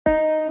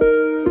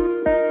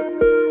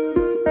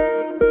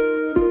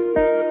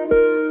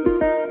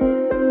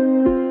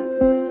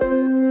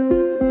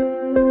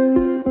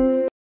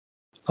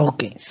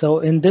Okay, so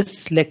in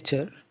this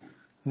lecture,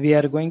 we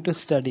are going to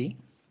study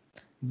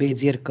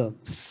Bezier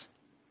curves.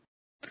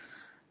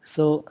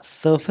 So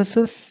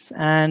surfaces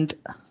and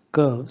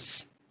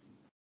curves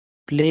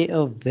play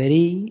a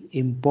very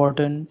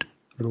important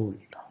role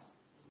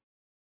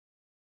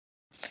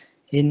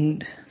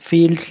in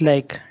fields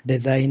like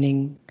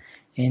designing,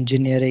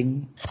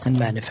 engineering, and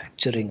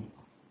manufacturing.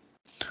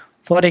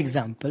 For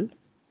example,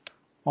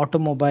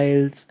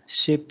 automobiles,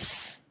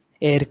 ships,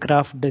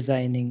 aircraft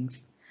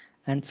designings,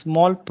 and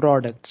small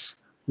products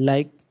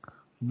like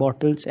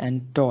bottles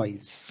and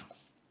toys.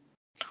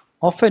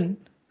 Often,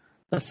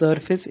 a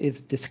surface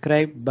is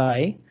described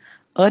by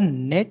a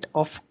net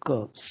of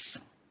curves.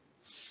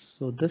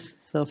 So this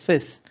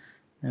surface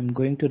I'm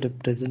going to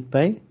represent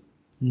by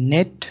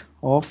net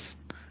of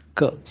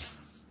curves.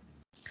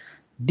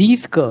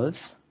 These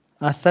curves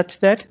are such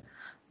that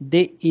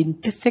they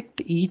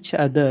intersect each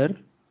other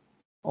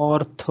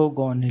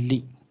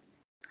orthogonally.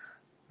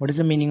 What is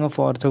the meaning of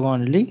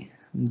orthogonally?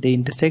 They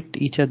intersect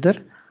each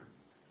other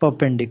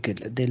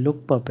perpendicular. They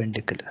look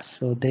perpendicular.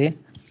 So they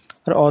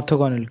are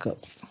orthogonal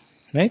curves,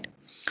 right?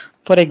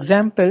 For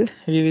example,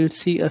 we will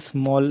see a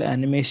small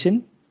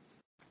animation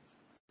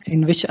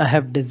in which I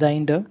have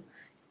designed a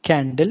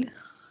candle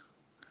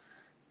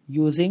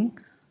using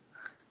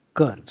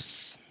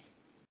curves.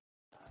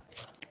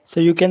 So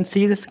you can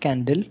see this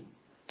candle.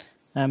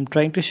 I'm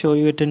trying to show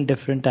you it in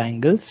different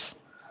angles.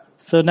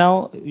 So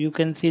now you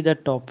can see the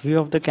top view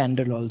of the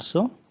candle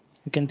also.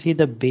 You can see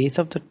the base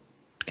of the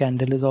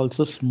candle is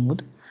also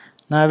smooth.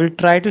 Now I will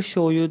try to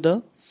show you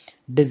the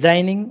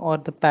designing or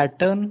the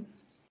pattern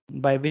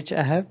by which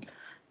I have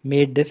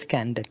made this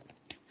candle.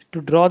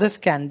 To draw this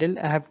candle,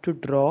 I have to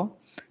draw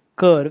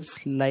curves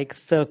like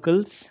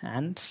circles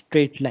and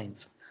straight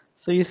lines.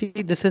 So you see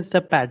this is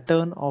the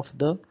pattern of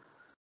the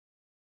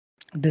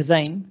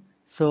design.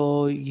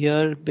 So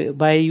here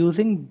by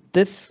using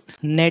this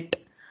net,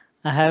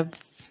 I have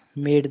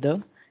made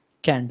the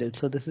candle.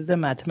 So this is a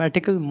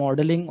mathematical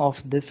modeling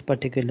of this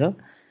particular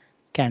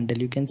candle.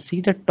 You can see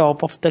the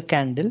top of the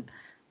candle.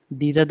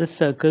 These are the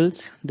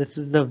circles. This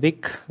is the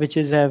wick, which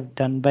is I've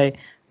done by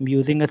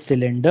using a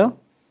cylinder,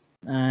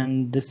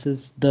 and this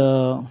is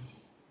the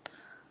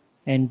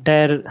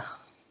entire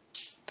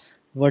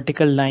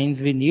vertical lines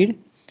we need.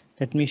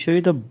 Let me show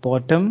you the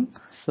bottom.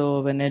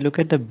 So when I look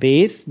at the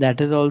base,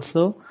 that is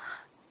also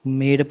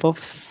made up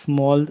of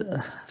small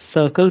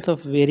circles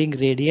of varying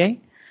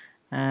radii,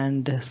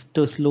 and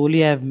to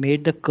slowly I have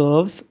made the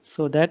curves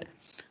so that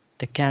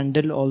the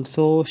candle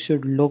also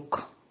should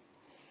look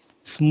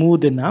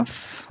smooth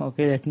enough.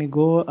 Okay, let me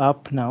go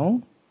up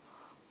now.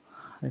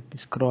 Let me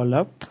scroll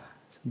up.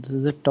 This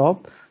is the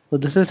top. So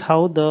this is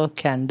how the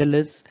candle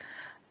is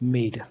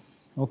made.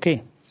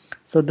 Okay,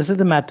 so this is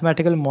the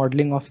mathematical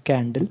modeling of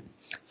candle.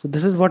 So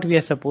this is what we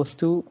are supposed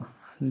to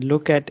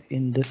look at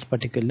in this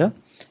particular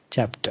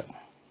chapter.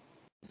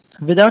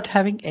 Without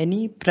having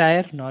any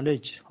prior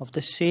knowledge of the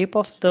shape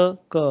of the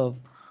curve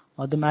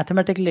or the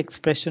mathematical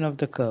expression of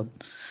the curve,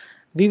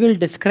 we will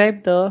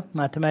describe the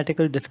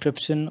mathematical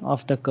description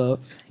of the curve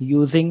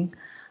using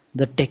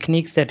the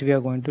techniques that we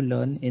are going to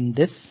learn in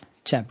this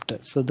chapter.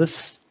 So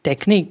this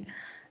technique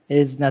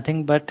is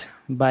nothing but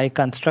by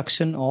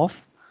construction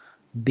of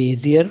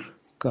Bezier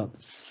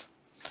curves.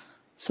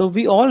 So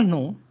we all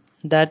know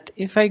that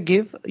if I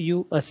give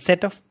you a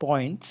set of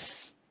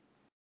points,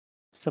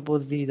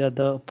 suppose these are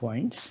the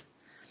points,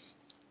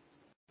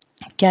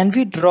 can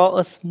we draw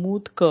a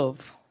smooth curve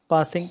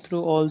passing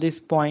through all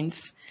these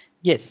points?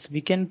 Yes, we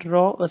can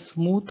draw a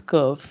smooth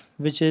curve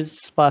which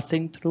is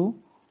passing through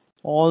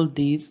all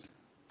these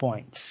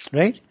points,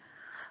 right?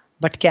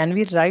 But can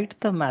we write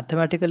the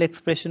mathematical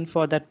expression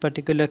for that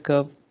particular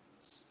curve?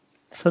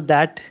 So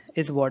that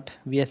is what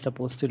we are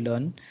supposed to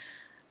learn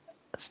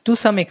to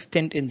some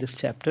extent in this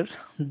chapter.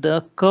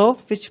 The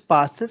curve which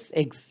passes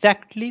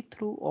exactly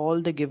through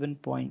all the given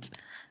points,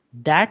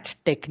 that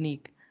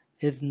technique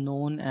is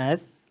known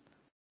as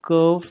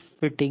curve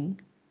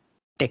fitting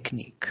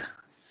technique.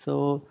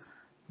 So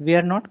we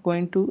are not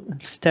going to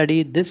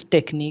study this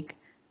technique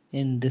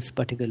in this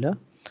particular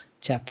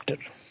chapter.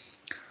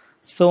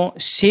 So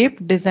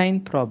shape design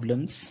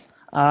problems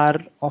are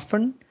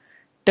often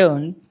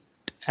termed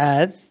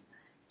as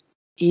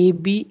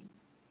AB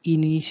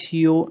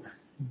initio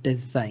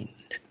design.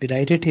 Let me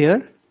write it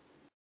here.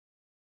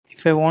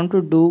 If I want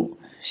to do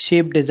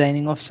shape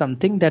designing of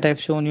something that I've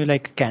shown you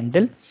like a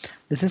candle,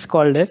 this is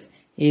called as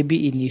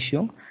AB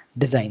initio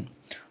design.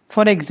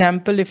 For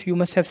example, if you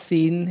must have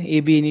seen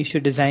AB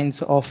initio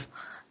designs of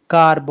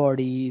car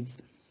bodies,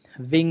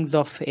 wings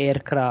of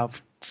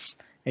aircrafts,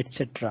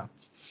 etc.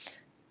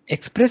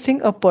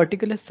 Expressing a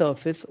particular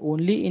surface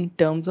only in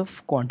terms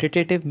of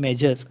quantitative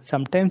measures,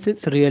 sometimes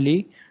it's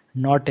really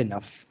not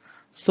enough.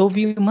 So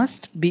we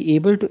must be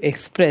able to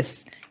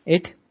express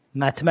it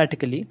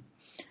mathematically,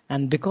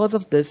 and because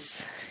of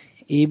this,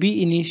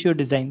 AB initio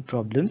design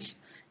problems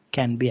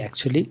can be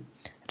actually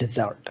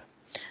resolved.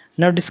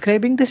 Now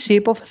describing the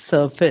shape of a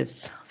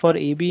surface for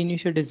AB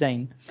initio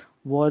design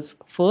was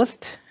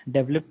first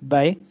developed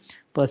by a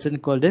person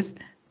called as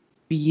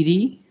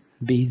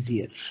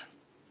Bezier.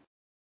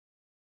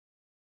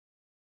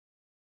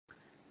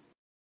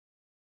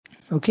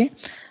 Okay,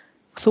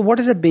 so what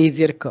is a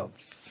Bezier curve?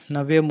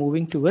 Now we are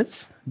moving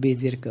towards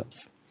Bezier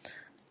curves.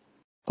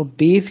 A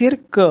Bezier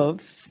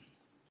curves,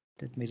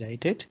 let me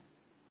write it.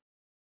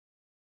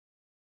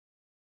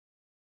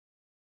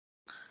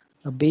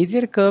 A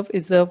Bezier curve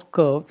is a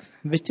curve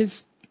which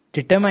is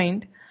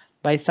determined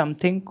by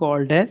something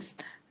called as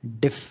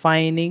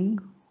defining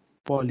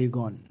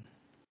polygon.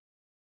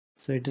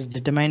 So it is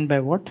determined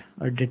by what?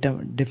 A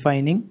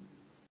defining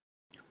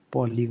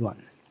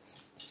polygon.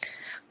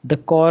 The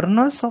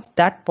corners of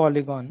that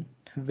polygon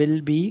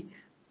will be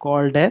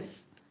called as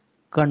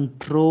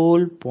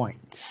control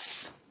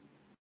points.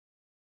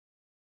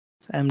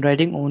 I'm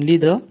writing only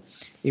the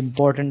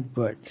important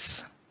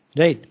words,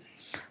 right?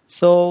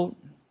 So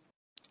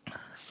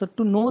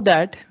to know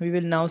that, we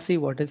will now see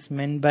what is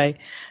meant by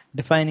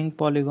defining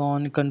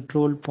polygon,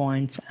 control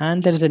points,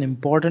 and there is an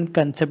important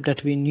concept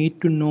that we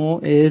need to know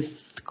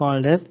is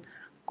called as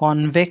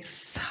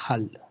convex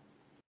hull.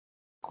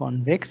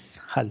 Convex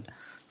hull.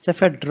 So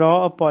if I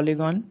draw a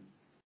polygon,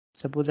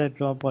 suppose I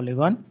draw a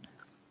polygon,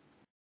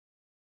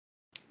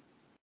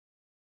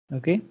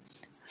 okay.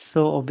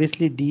 So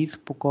obviously these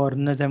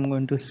corners I'm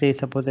going to say,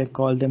 suppose I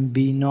call them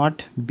B0,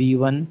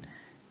 B1,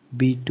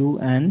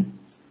 B2, and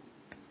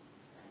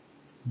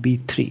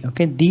B3.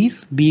 Okay,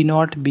 these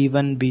B0,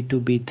 B1,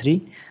 B2,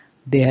 B3,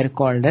 they are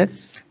called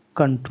as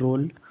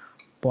control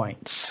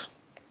points.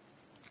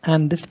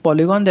 And this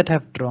polygon that I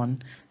have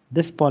drawn,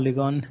 this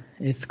polygon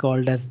is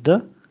called as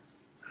the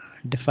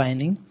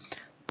defining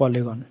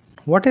polygon.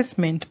 What is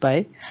meant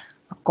by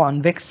a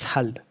convex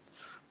hull?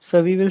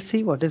 So we will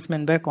see what is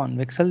meant by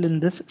convex hull in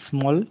this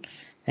small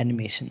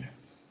animation.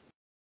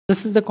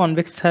 This is the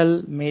convex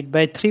hull made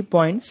by 3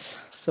 points.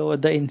 So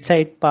the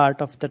inside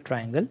part of the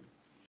triangle.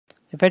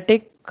 If I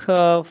take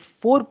 4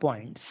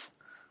 points,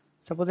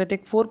 suppose I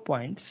take 4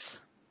 points,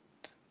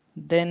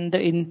 then the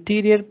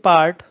interior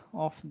part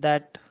of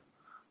that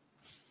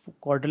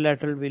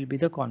quadrilateral will be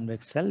the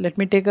convex hull. Let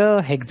me take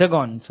a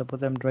hexagon.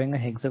 Suppose I'm drawing a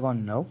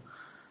hexagon now.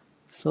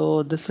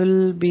 So this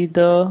will be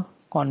the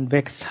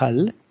convex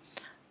hull.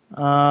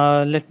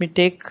 Let me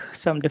take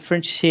some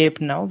different shape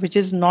now, which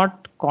is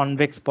not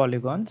convex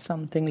polygon,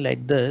 something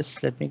like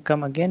this. Let me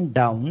come again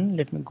down.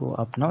 Let me go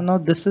up now. Now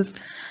this is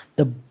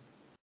the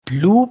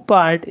blue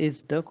part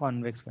is the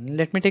convex one.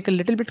 Let me take a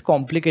little bit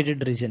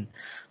complicated region.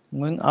 I'm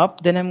going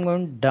up, then I'm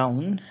going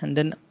down, and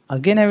then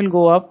again I will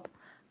go up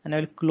and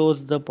I will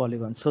close the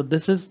polygon. So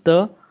this is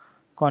the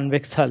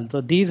convex hull. So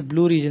these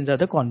blue regions are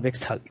the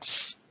convex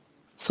hulls.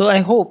 So I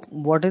hope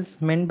what is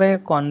meant by a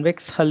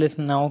convex hull is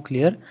now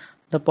clear.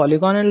 The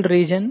polygonal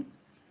region,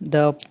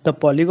 the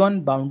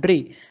polygon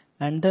boundary,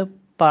 and the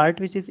part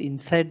which is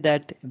inside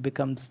that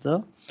becomes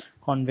the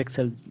convex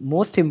hull.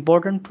 Most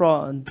important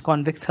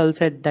convex hull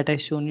set that I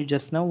shown you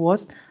just now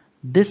was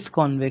this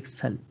convex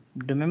hull.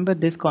 Remember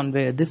this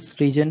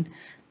region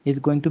is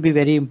going to be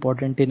very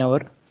important in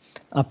our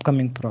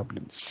upcoming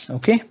problems.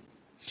 Okay,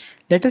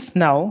 let us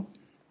now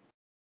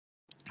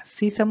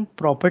see some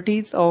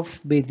properties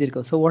of Bezier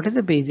curve. So what is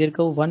a Bezier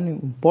curve? One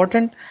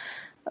important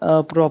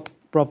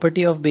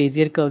property of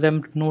Bezier curves.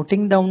 I'm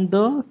noting down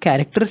the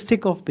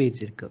characteristic of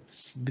Bezier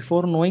curves.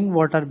 Before knowing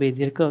what are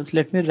Bezier curves,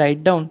 let me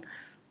write down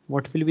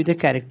what will be the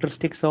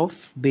characteristics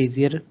of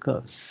Bezier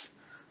curves.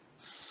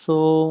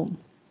 So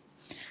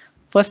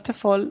first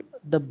of all,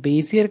 the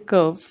Bezier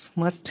curve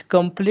must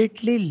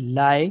completely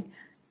lie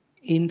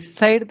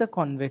inside the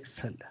convex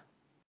hull.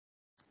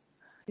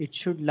 It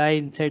should lie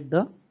inside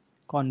the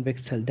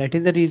convex hull. That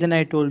is the reason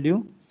I told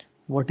you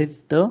what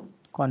is the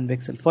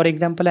convex hull. For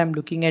example, I'm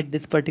looking at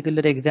this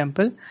particular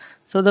example.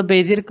 So the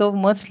Bezier curve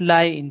must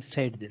lie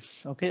inside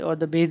this, okay, or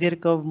the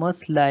Bezier curve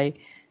must lie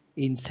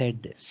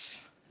inside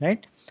this,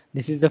 right?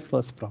 This is the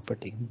first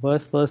property,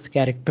 first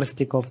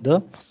characteristic of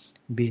the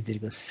Bezier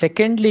curve.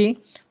 Secondly,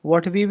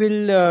 what we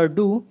will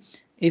do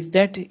is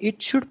that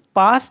it should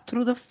pass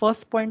through the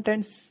first point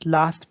and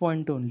last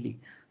point only.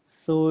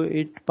 So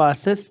it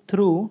passes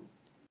through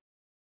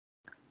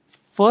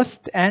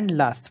first and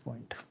last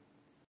point.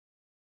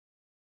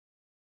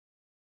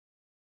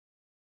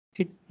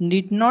 It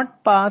need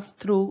not pass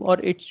through, or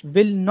it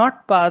will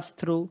not pass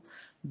through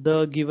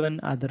the given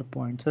other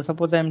point. So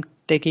suppose I'm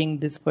taking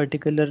this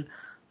particular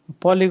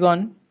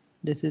polygon.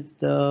 This is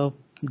the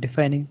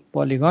defining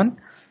polygon,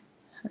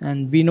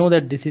 and we know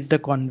that this is the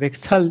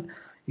convex hull.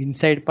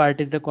 Inside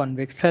part is the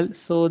convex hull.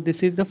 So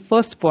this is the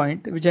first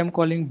point which I'm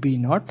calling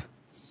B0,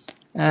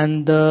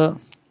 and the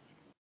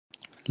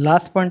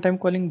last point I'm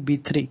calling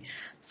B3.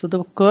 So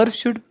the curve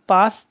should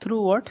pass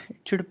through what? It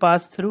should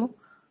pass through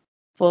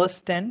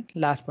first and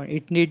last point.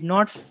 It need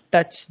not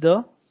touch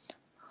the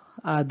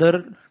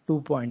other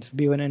 2 points,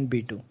 B1 and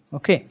B2.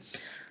 Okay.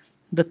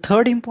 The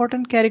third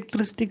important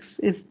characteristics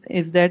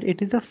is that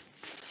it is a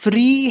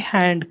free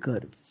hand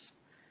curve.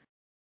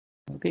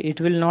 Okay, it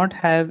will not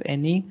have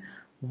any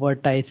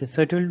vertices,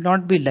 so it will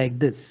not be like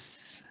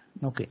this.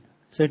 Okay,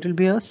 so it will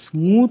be a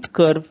smooth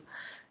curve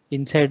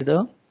inside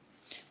the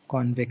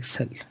convex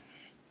hull.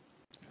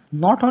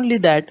 Not only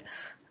that,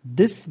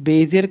 this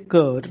Bezier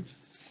curve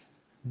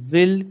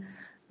will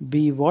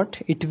be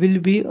what? It will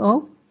be a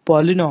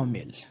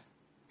polynomial.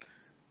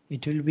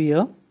 It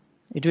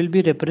will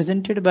be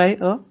represented by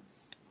a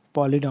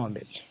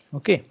polynomial.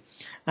 Okay,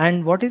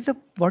 and what is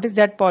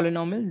that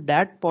polynomial?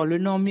 That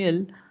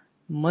polynomial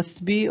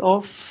must be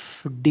of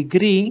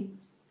degree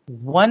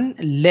 1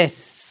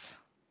 less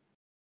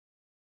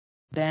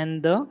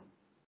than the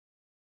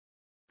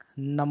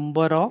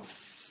number of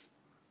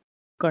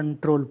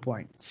control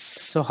points.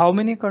 So how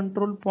many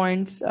control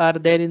points are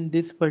there in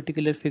this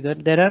particular figure?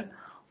 There are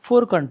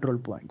 4 control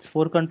points.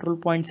 4 control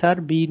points are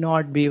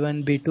B0,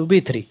 B1, B2,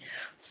 B3.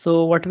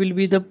 So what will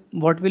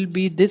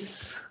be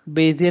this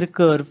Bezier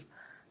curve?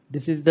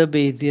 This is the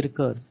Bezier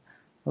curve.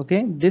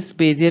 Okay, this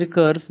Bezier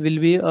curve will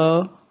be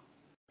a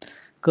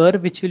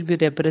curve which will be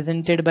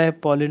represented by a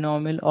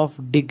polynomial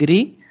of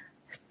degree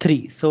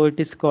 3. So it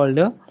is called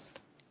a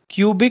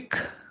cubic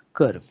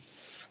curve.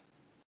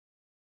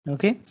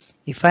 Okay,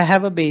 if I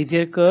have a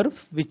Bezier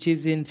curve which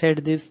is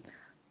inside this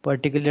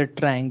particular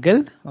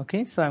triangle,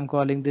 okay, so I'm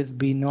calling this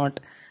B0,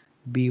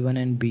 B1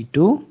 and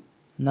B2.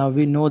 Now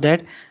we know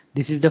that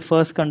this is the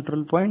first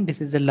control point, this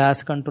is the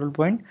last control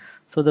point.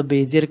 So the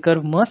Bezier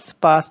curve must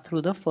pass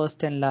through the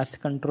first and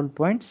last control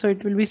point. So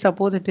it will be,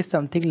 suppose it is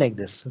something like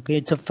this. Okay,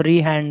 it's a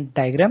freehand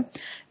diagram.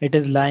 It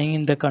is lying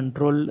in the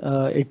control,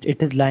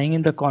 it is lying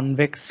in the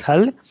convex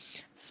hull.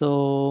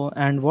 So,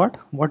 and what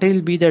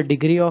will be the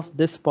degree of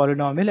this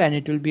polynomial? And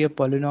it will be a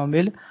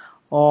polynomial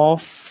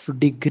of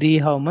degree,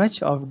 how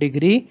much? Of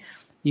degree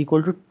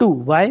equal to 2.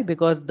 Why?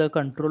 Because the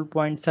control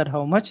points are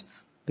how much?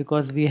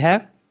 Because we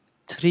have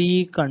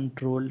 3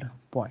 control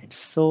points.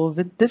 So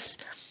with this,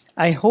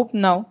 I hope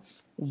now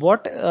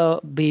what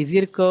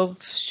Bezier curve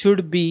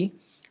should be,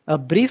 a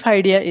brief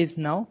idea is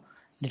now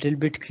little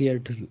bit clear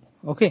to you.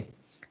 Okay,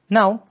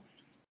 now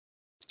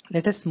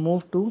let us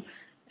move to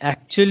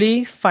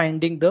actually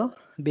finding the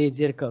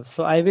Bezier curve.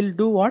 So I will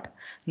do what?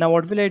 Now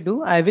what will I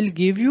do? I will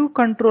give you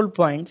control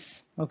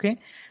points, okay,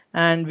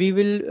 and we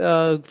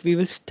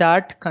will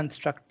start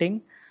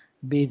constructing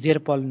Bezier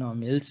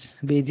polynomials,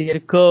 Bezier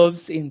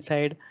curves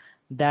inside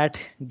that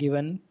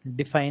given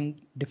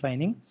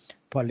defining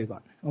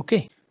polygon.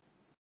 Okay,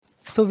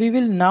 so we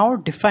will now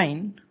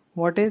define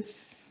what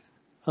is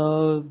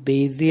a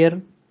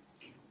Bezier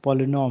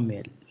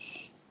polynomial.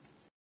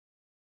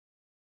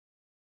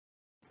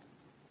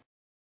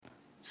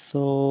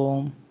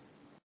 So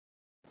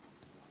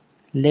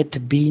let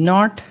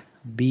B0,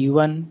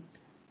 B1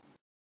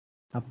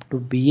 up to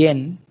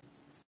Bn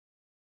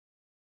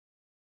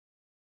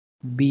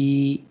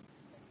be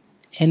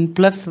n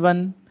plus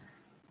 1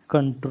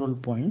 control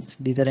points.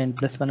 These are n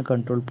plus 1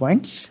 control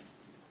points.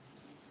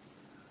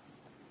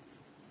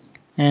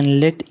 And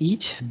let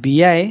each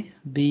Bi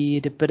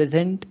be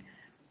represented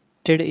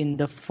in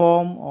the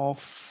form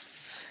of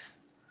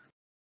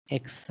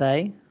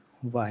xi,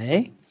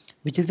 yi,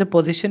 which is the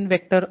position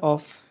vector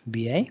of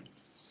Bi.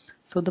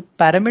 So the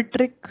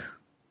parametric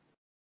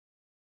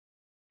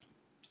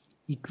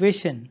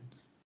equation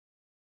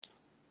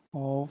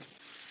of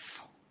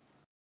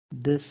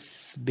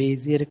this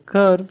Bezier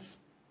curve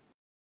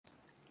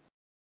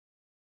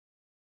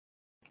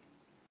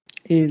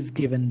is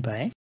given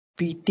by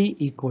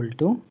Pt equal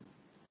to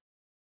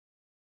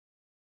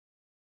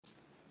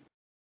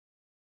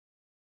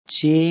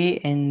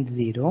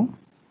Jn0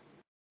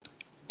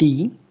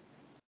 T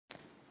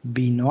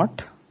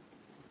B0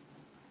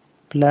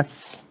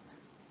 plus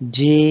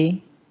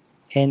Jn1T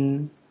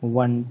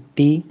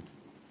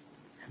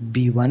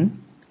B1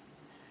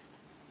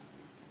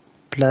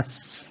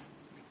 plus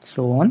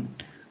so on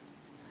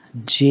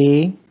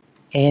Jnn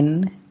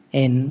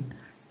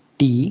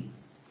T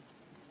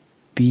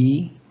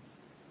Bn,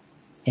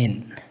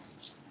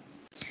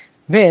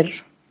 where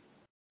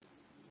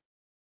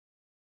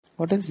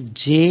what is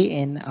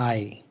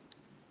Jni?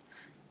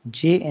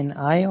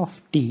 Jni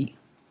of T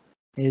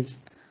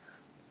is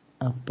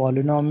a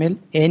polynomial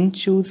n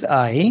choose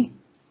I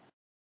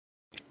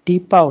T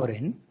power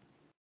n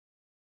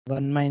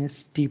 1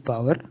 minus T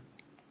power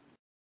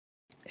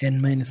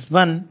n minus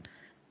 1,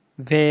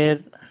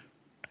 where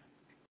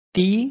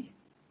T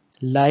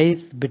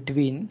lies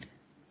between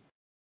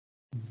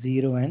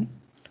 0 and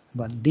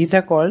 1. These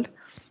are called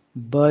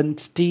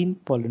Bernstein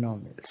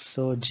polynomials.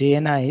 So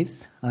JNIs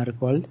are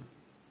called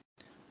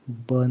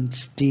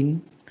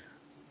Bernstein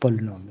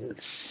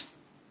polynomials.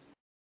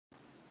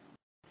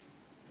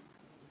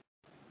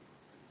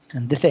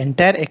 And this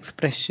entire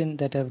expression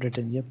that I've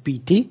written here,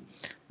 Pt,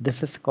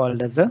 this is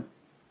called as a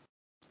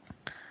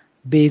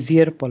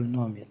Bezier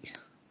polynomial.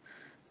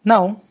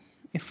 Now,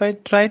 if I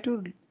try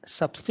to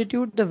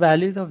substitute the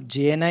values of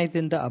JNIs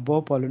in the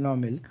above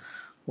polynomial,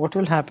 what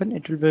will happen?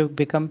 It will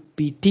become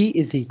Pt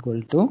is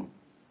equal to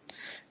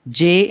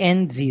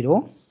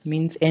Jn0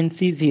 means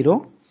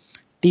nc0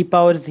 T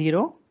power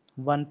 0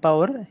 1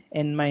 power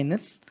n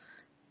minus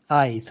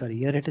I. Sorry,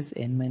 here it is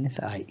n minus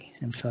I.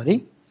 I'm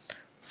sorry.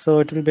 So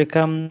it will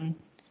become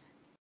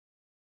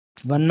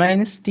 1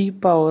 minus T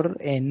power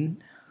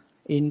n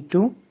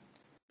into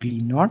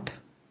B0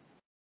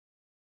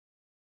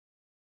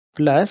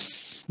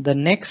 plus the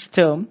next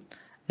term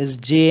is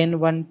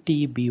Jn1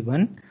 T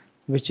B1,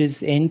 which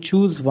is n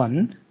choose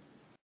 1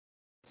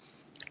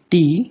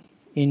 t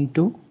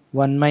into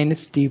 1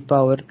 minus t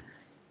power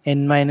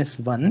n minus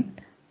 1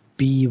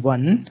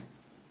 b1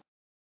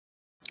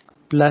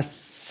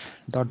 plus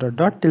dot dot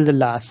dot till the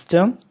last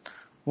term.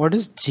 What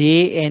is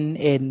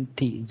jnnt?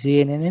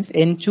 Jnn is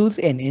n choose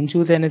n. N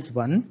choose n is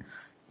 1.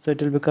 So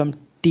it will become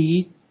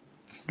t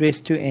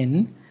raised to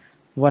n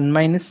 1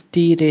 minus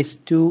t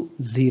raised to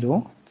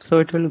 0. So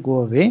it will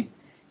go away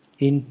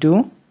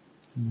into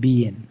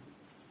bn.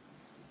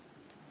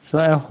 So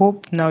I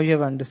hope now you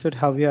have understood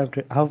how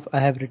I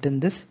have written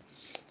this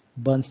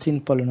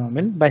Bernstein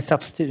polynomial by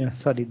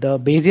the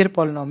Bezier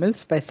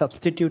polynomials by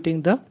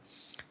substituting the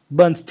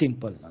Bernstein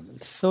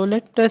polynomials. So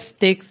let us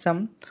take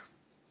some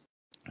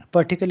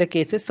particular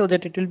cases so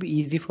that it will be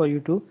easy for you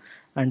to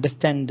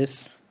understand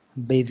this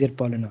Bezier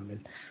polynomial.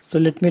 So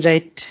let me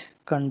write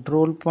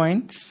control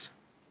points,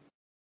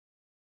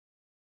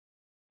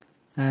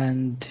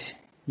 and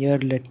here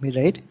let me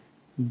write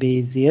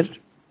Bezier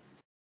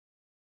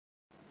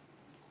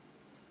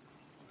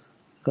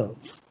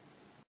curve.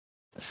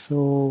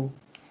 So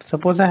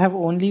suppose I have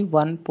only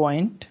one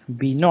point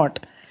B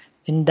naught.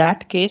 In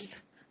that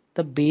case,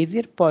 the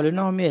Bezier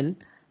polynomial,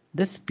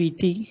 this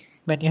PT,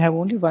 when you have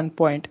only one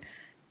point,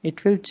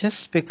 it will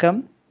just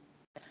become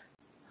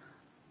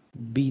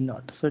B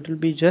naught. So it will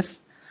be just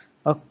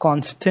a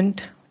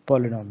constant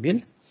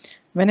polynomial.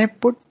 When I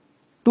put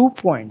 2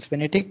 points,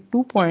 when I take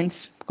 2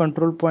 points,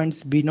 control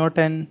points B naught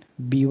and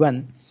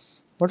B1,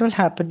 what will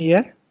happen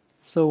here?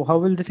 So how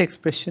will this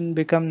expression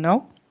become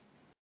now?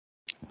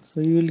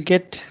 So you will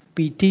get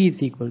PT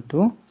is equal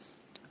to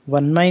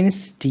 1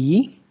 minus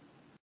t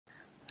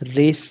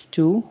raised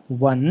to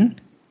 1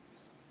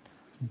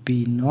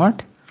 b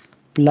naught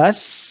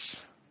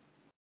plus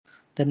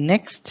the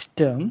next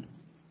term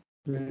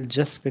will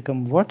just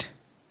become what?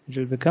 It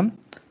will become,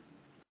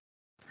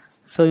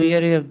 so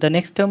here you have the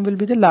next term will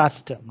be the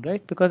last term,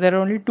 right? Because there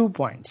are only 2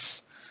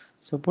 points.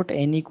 So put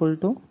n equal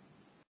to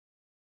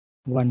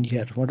 1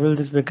 here. What will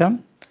this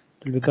become?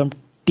 It will become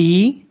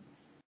t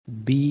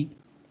b1.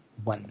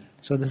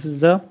 So this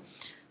is the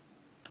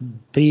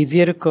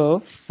Bezier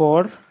curve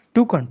for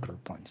 2 control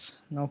points.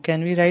 Now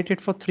can we write it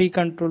for 3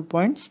 control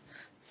points?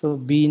 So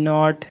B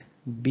naught,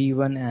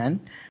 B1 and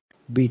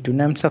B2.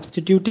 Now I'm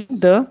substituting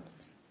the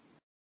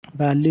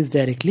values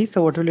directly.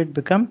 So what will it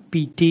become?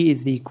 PT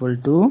is equal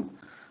to,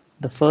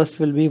 the first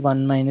will be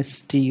 1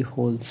 minus t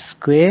whole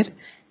square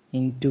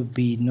into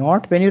B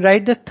naught. When you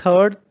write the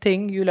third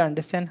thing, you'll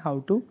understand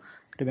how to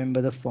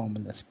remember the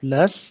formulas.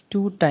 Plus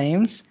 2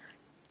 times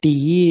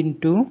t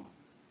into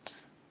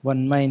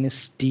 1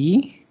 minus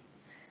t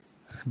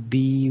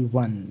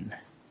b1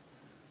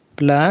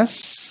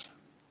 plus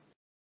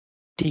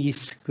t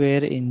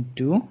square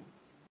into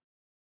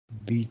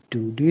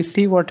b2. Do you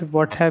see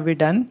what have we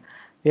done?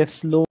 We have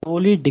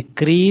slowly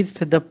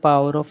decreased the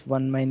power of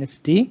 1 minus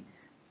t.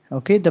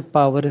 Okay, the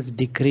power is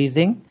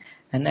decreasing,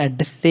 and at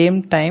the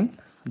same time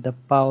the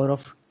power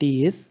of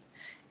t is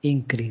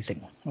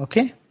increasing.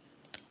 Okay,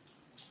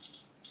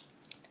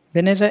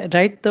 when I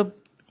write the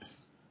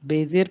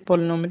Bezier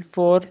polynomial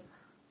for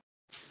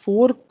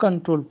 4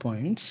 control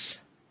points,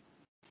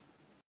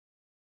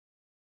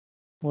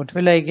 what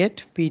will I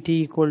get? Pt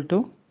equal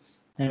to,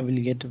 I will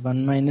get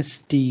 1 minus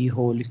t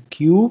whole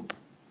cube.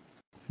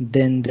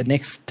 Then the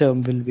next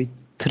term will be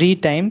 3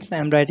 times.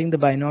 I'm writing the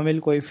binomial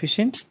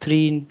coefficients.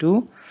 3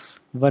 into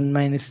 1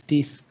 minus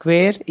t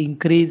square,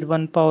 increase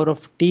 1 power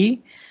of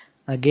t.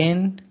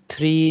 Again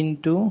 3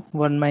 into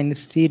 1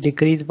 minus t,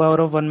 decrease power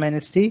of 1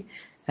 minus t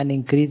and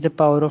increase the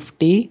power of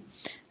t.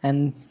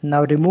 And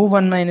now remove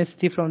 1 minus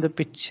t from the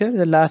picture.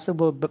 The last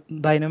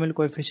binomial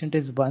coefficient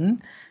is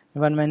 1.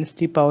 1 minus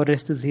t power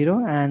raised to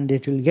 0, and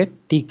it will get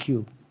t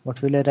cube.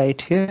 What will I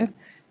write here?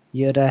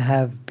 Here I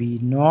have b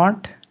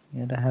naught,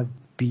 here I have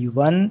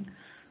b1,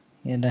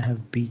 here I have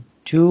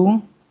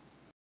b2,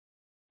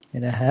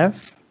 here I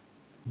have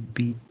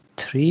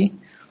b3.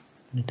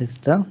 It is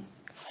the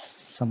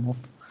sum of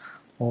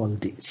all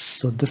these.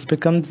 So this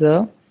becomes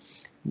the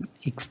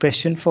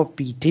expression for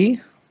PT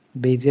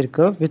Bezier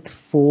curve with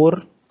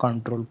 4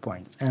 control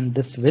points, and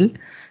this will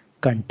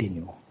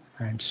continue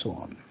and so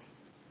on.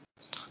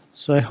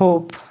 So I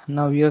hope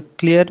now you're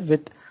clear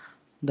with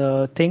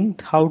the thing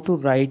how to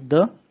write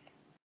the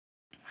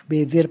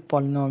Bezier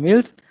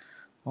polynomials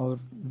or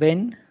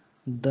when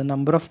the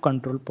number of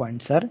control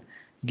points are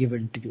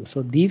given to you.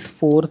 So these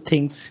 4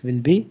 things will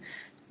be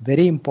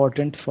very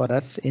important for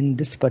us in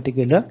this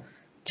particular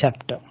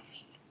chapter.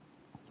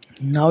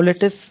 Now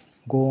let us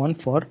go on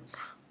for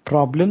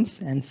problems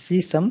and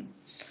see some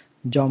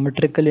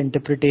geometrical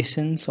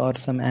interpretations or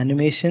some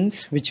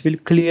animations which will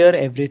clear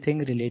everything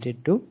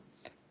related to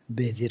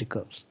Bezier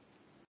curves.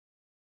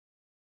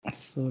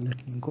 So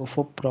let me go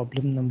for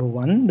problem number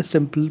 1, the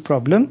simple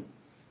problem.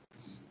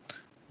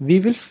 We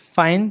will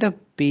find a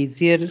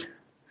Bezier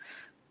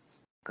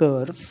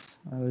curve,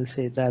 I will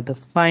say rather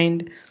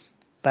find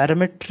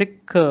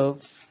parametric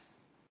curve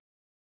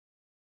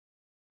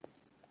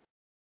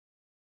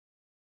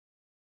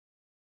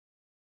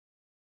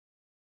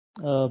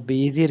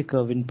Bezier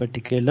curve in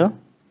particular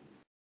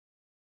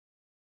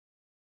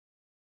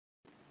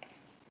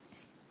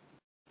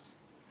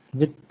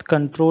with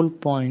control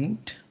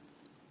point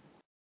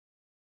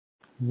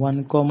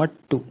 1,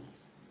 2.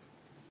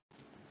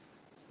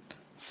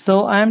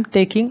 So I am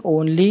taking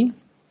only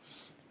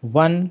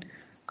one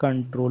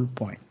control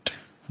point.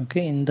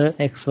 Okay, in the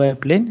xy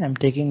plane, I'm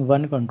taking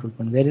one control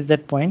point. Where is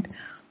that point?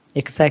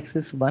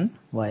 X-axis 1,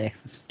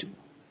 y-axis 2.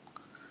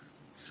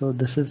 So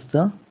this is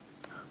the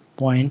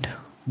point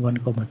 1,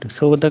 2.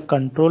 So the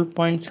control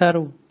points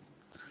are,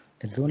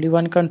 there's only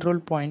one control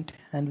point,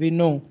 and we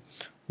know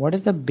what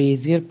is the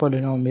Bezier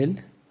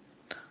polynomial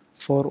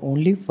for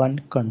only one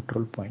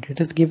control point.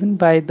 It is given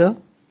by the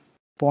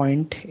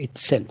point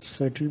itself.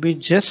 So it will be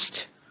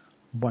just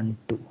 1,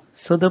 2.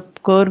 So the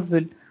curve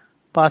will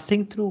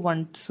passing through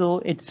 1. So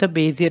it's a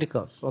Bezier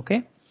curve.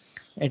 Okay.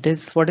 It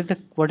is how does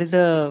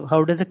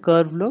the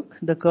curve look?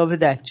 The curve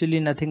is actually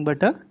nothing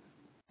but a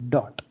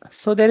dot.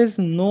 So there is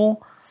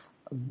no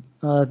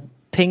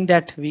thing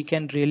that we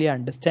can really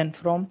understand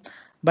from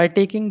by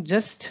taking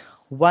just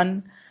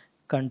one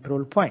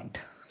control point.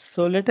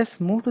 So let us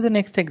move to the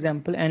next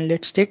example and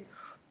let's take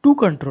two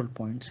control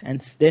points and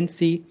then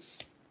see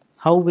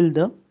how will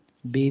the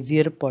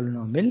Bezier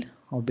polynomial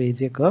or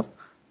Bezier curve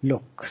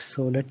look.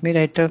 So let me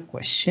write a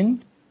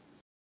question.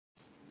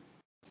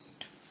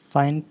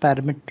 Find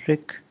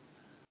parametric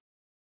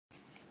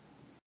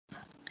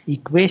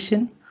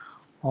equation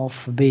of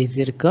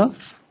Bezier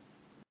curve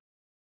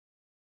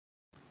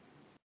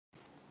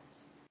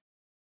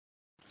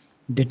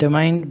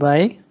determined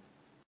by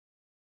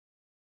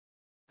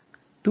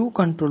two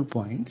control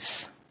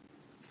points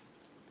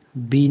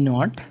B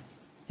naught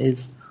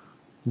is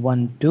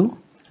 1, 2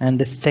 and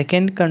the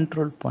second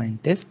control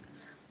point is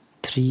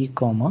 3,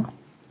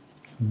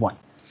 1.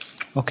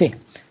 Okay,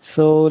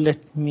 so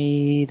let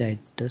me write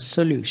the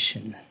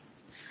solution.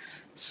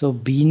 So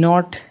B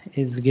naught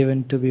is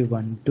given to be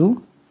 1,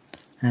 2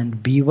 and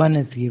B1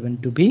 is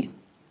given to be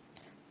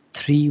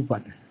 3,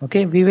 1.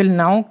 Okay, we will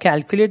now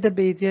calculate the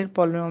Bezier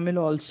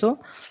polynomial also,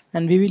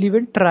 and we will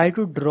even try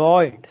to draw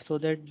it so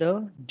that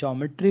the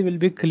geometry will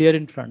be clear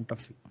in front of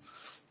you.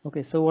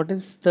 Okay, so what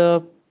is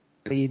the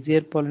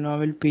Bezier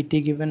polynomial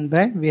PT given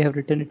by? We have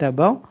written it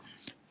above.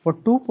 For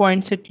 2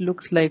 points, it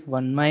looks like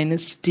 1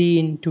 minus t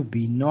into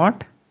B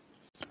naught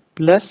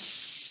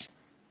plus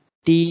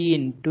t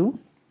into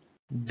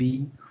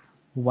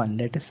B1.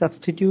 Let us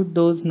substitute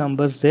those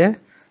numbers there.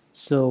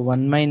 So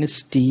 1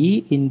 minus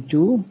t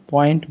into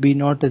point B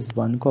naught is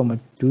 1,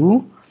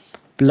 2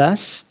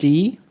 plus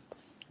t.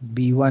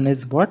 B1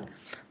 is what?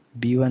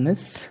 B1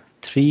 is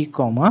 3,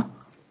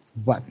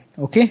 1.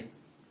 Okay.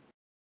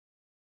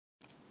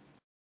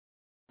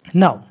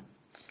 Now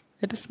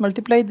let us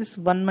multiply this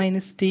 1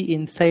 minus t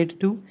inside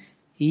to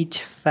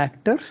each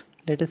factor.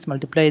 Let us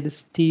multiply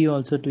this t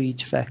also to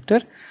each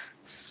factor.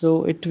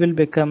 So it will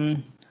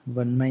become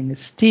 1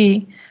 minus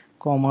t,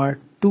 comma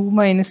 2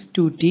 minus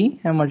 2t.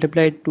 I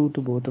multiplied 2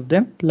 to both of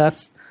them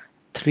plus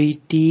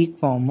 3t,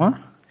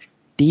 comma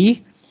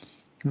t,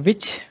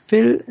 which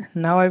will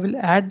now I will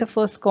add the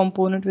first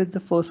component with the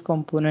first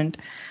component.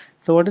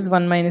 So what is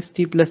 1 minus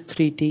t plus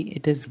 3t?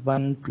 It is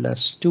 1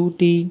 plus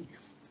 2t,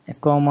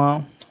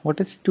 comma what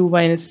is 2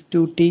 minus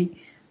 2t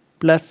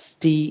plus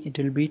t? It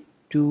will be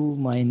 2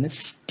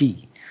 minus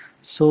t.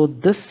 So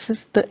this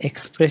is the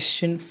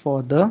expression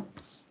for the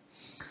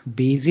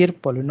Bezier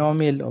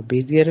polynomial or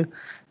Bezier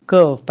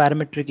curve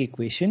parametric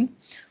equation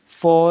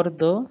for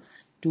the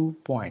 2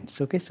 points.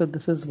 Okay, so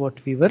this is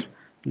what we were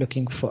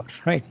looking for.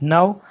 Right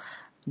now,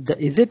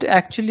 is it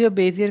actually a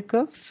Bezier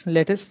curve?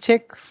 Let us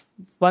check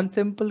one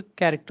simple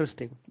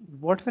characteristic.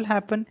 What will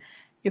happen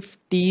if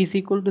t is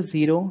equal to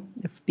 0?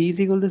 If t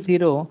is equal to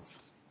 0,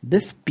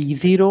 this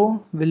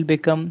p0 will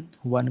become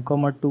 1,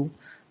 2.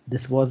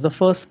 This was the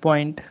first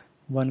point.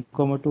 1,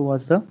 2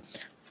 was the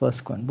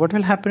first one. What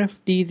will happen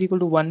if t is equal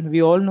to 1?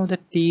 We all know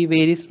that t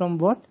varies from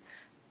what?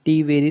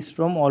 T varies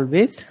from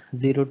always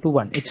 0 to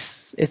 1.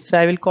 It's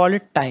I will call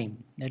it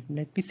time. Let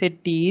me say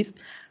t is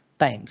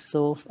time.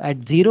 So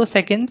at 0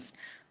 seconds,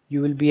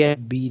 you will be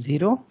at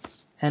B0,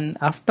 and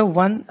after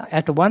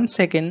 1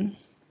 second,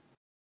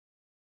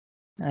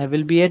 I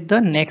will be at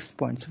the next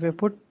point. So if I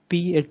put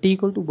t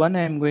equal to 1,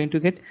 I am going to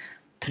get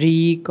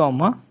 3,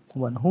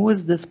 1. Who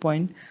is this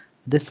point?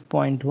 This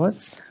point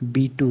was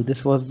B2.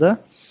 This was the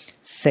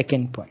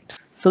second point.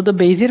 So the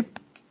Bezier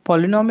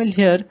polynomial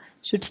here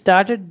should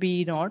start at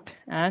B0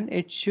 and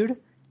it should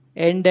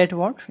end at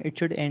what? It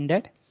should end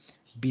at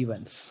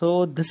B1.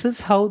 So this is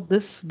how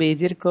this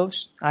Bezier curve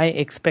I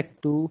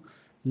expect to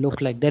look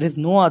like. There is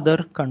no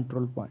other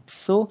control point.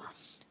 So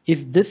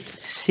is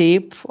this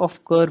shape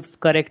of curve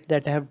correct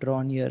that I have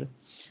drawn here?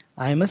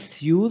 I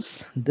must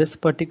use this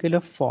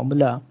particular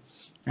formula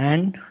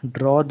and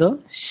draw the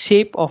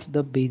shape of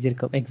the Bezier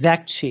curve,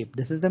 exact shape.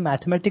 This is the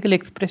mathematical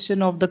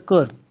expression of the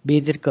curve,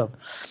 Bezier curve.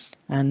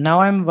 And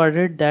now I'm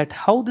worried that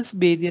how this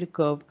Bezier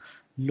curve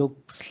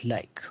looks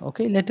like.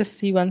 Okay, let us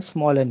see one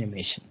small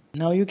animation.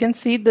 Now you can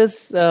see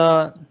this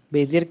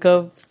Bezier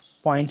curve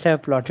points I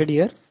have plotted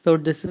here. So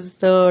this is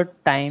the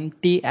time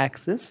t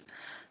axis,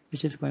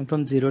 which is going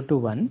from 0 to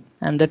 1,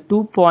 and the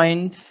 2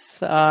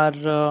 points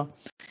are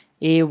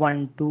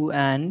A12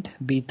 and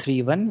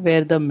B31,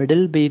 where the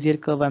middle Bezier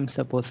curve I'm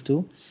supposed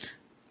to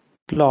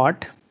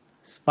plot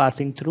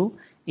passing through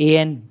A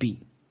and B.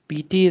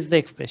 PT is the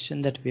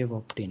expression that we have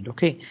obtained.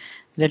 Okay,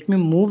 let me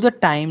move the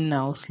time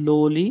now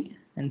slowly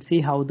and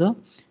see how the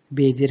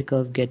Bezier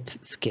curve gets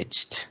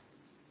sketched.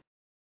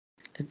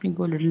 Let me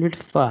go a little bit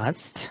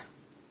fast.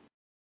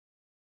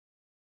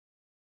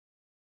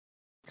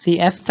 See,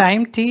 as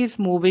time t is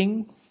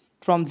moving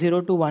from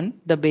 0 to 1,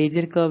 the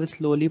Bezier curve is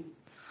slowly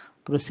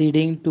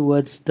proceeding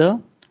towards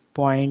the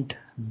point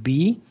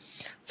B.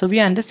 So we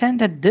understand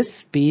that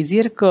this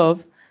Bezier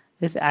curve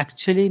is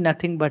actually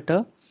nothing but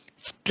a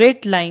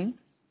straight line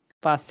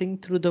passing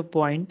through the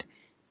point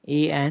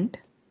A and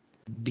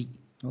B.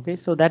 Okay,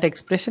 so that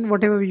expression,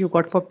 whatever you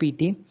got for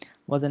PT,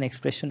 was an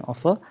expression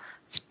of a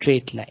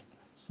straight line.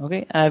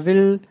 Okay, I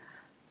will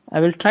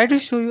try to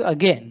show you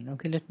again.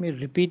 Okay, let me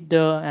repeat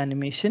the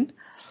animation.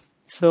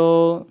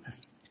 So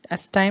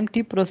as time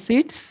t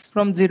proceeds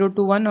from 0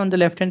 to 1, on the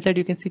left hand side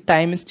you can see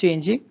time is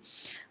changing.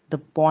 The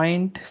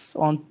points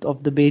on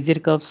of the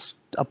Bezier curves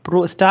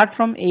start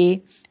from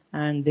A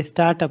and they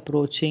start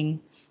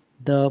approaching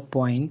the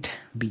point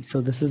B.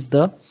 So this is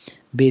the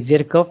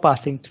Bezier curve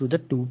passing through the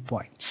 2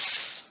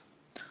 points.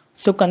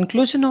 So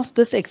conclusion of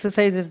this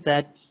exercise is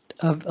that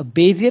a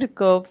Bezier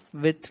curve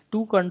with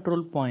 2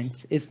 control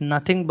points is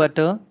nothing but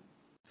a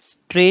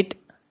straight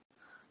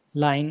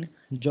line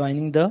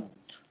joining the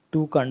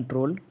 2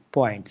 control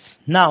points.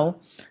 Now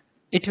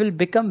it will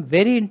become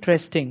very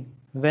interesting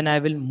when I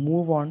will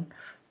move on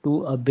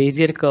to a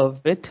Bezier curve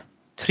with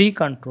 3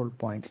 control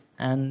points,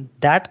 and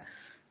that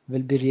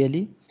will be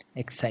really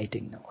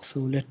exciting now.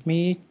 So let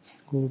me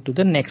go to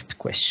the next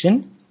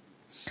question.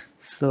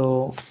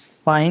 So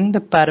find the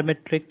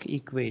parametric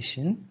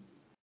equation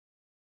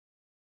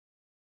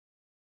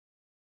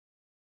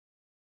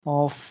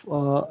of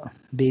a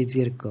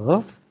Bezier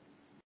curve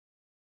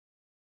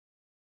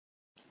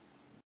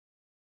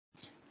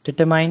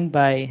determined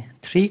by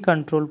 3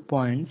 control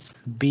points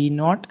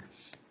B0,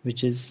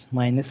 which is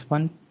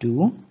 -1,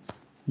 2.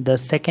 The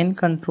second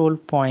control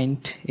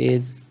point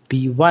is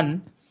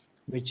B1,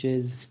 which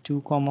is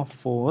 2,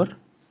 4,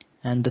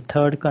 and the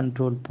third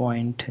control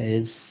point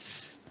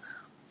is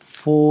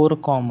 4,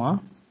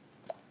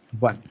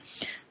 1.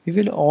 We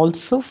will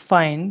also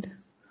find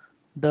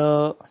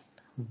the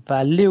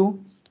value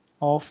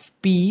of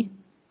P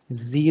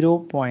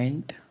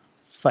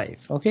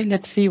 0.5. Okay,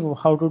 let's see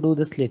how to do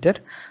this later.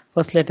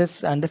 First, let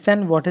us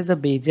understand what is a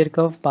Bezier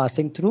curve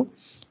passing through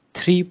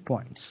 3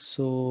 points.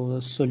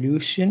 So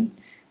solution,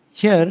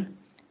 here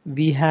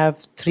we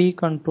have 3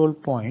 control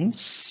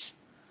points.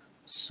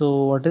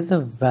 So what is the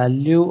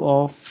value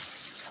of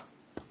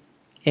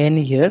n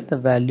here? The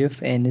value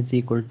of n is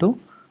equal to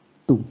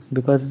 2,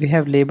 because we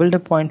have labeled a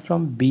point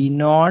from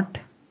B0,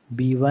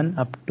 B1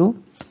 up to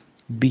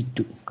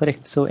B2,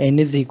 correct? So n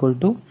is equal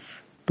to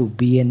 2,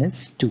 Bn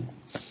is 2.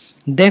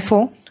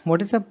 Therefore,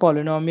 what is a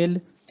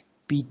polynomial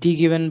Pt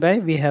given by?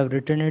 We have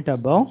written it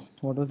above.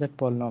 What was that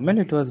polynomial?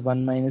 It was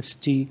 1 minus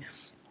t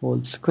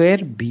whole square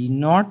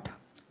B0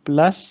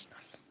 plus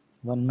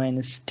 1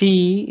 minus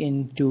t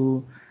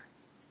into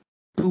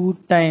 2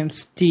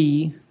 times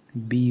t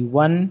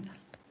B1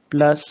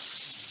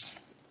 plus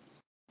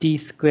t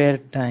square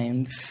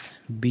times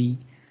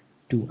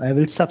B2. I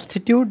will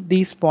substitute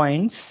these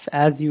points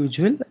as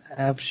usual.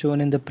 I have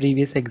shown in the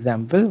previous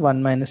example.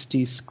 1 minus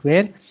t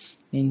square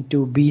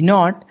into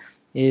B0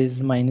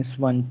 is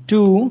 -1,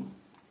 2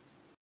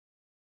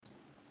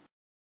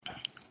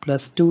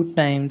 plus 2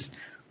 times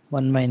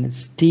 1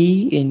 minus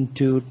t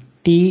into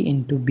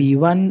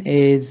B1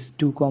 is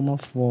 2,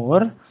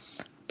 4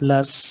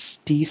 plus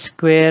t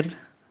square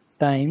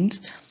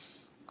times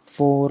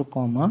 4,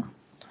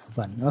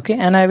 1. Okay,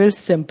 and I will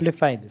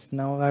simplify this.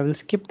 Now I will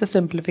skip the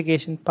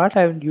simplification part.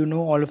 You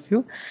know, all of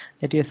you,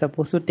 that you're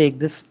supposed to take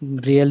this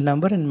real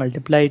number and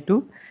multiply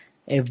to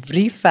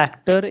every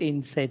factor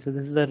inside. So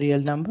this is a real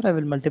number. I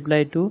will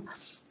multiply to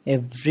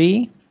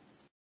every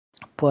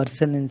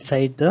person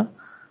inside the,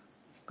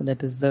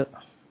 that is the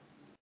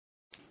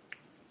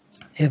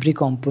every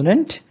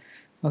component.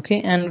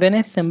 Okay, and when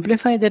I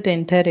simplify that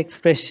entire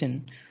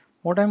expression,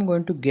 what I'm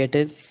going to get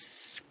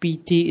is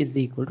Pt is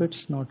equal to,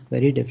 it's not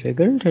very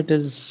difficult, it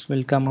is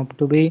will come up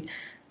to be,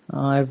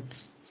 I've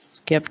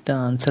kept the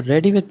answer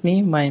ready with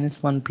me,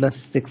 -1 plus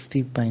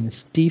 60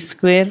 minus t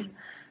square,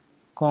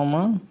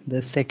 comma,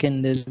 the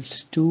second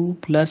is 2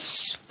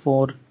 plus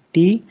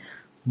 4t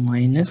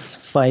minus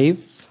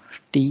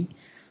 5t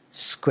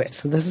square.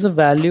 So this is the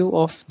value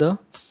of the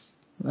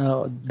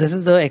this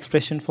is the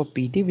expression for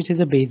Pt, which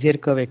is a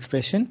Bezier curve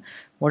expression.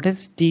 What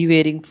is t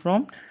varying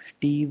from?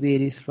 T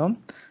varies from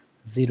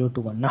 0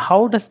 to 1. Now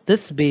how does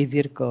this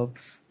Bezier curve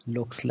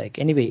looks like?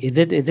 Anyway, is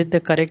it the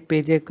correct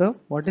Bezier curve?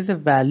 What is the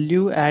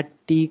value at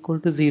t equal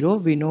to 0?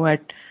 We know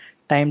at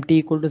time t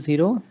equal to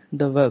 0,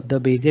 the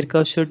Bezier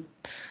curve should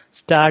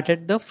start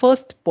at the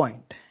first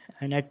point,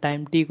 and at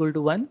time t equal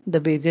to 1, the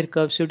Bezier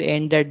curve should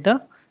end at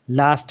the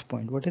last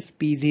point. What is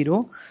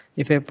P0?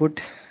 If I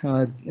put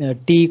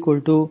t equal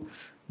to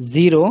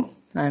 0,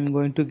 I'm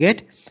going to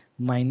get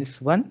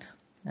 -1,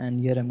 and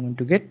here I'm going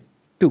to get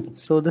 2.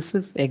 So this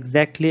is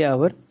exactly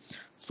our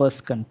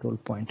first control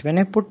point. When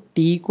I put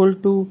t equal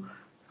to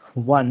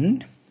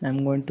 1,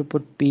 I'm going to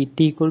put t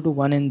equal to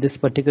 1 in this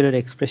particular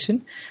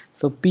expression.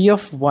 So p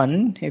of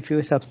 1, if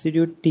you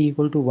substitute t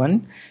equal to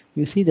 1,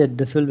 you see that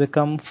this will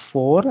become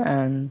 4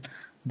 and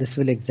this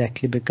will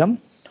exactly become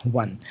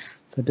 1.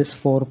 So it is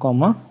 4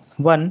 comma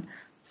 1.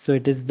 So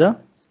it is the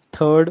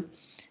third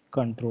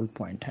control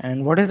point.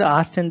 And what is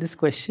asked in this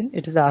question?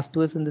 It is asked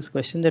to us in this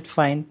question that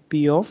find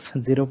p of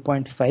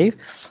 0.5.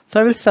 So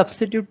I will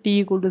substitute t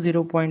equal to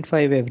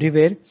 0.5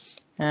 everywhere,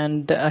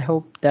 and I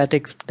hope that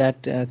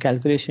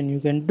calculation you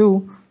can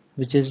do,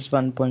 which is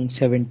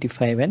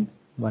 1.75 and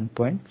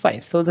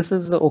 1.5. So this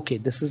is okay.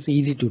 This is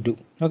easy to do.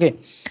 Okay.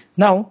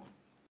 Now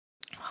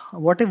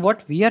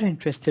what we are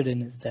interested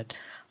in is that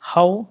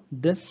how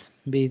this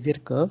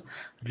Bezier curve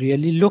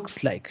really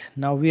looks like.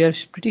 Now we are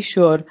pretty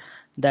sure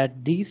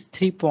that these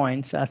 3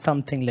 points are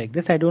something like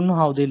this. I don't know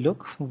how they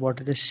look.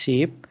 What is the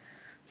shape?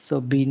 So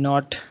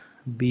B0,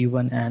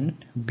 B1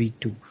 and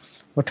B2.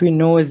 What we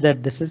know is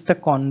that this is the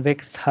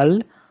convex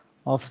hull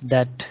of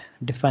that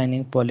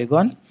defining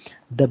polygon.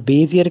 The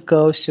Bezier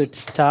curve should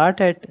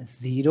start at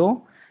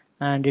 0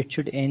 and it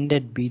should end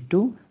at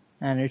B2,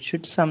 and it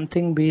should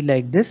something be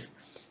like this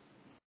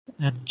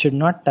and should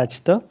not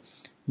touch the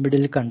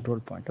middle control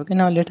point. Okay,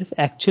 now let us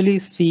actually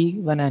see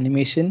one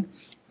animation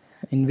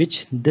in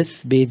which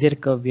this Bezier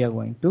curve we are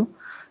going to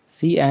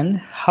see and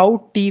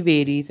how t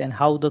varies and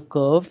how the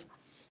curve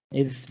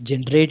is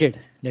generated.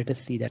 Let us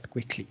see that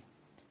quickly.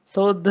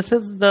 So this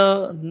is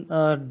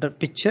the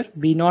picture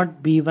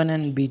B0, B1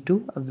 and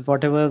B2.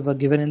 Whatever were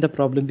given in the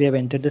problem, we have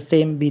entered the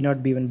same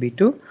B0, B1,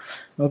 B2.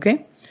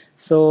 Okay,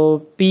 so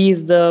P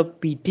is the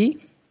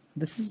PT.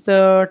 This is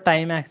the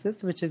time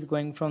axis which is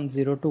going from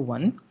 0 to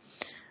 1.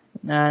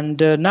 And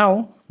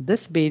now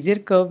this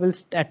Bezier curve will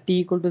at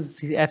t equal to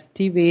as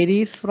t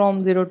varies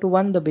from 0 to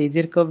 1, the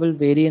Bezier curve will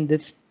vary in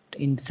this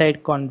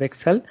inside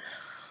convex hull.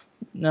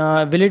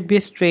 Will it be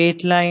a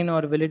straight line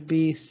or will it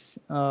be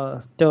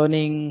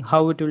turning?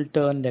 How it will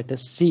turn? Let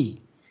us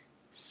see.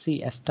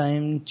 See, as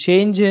time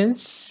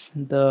changes,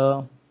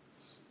 the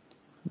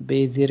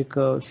Bezier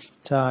curve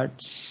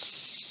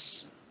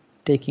starts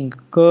taking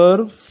a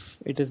curve.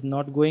 It is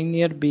not going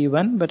near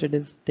B1, but it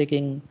is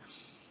taking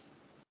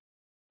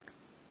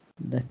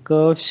the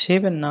curve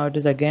shape, and now it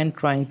is again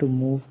trying to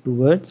move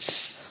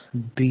towards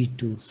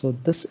B2. So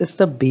this is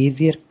the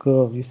Bezier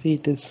curve. You see,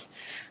 it is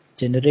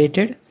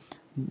generated,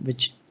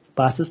 which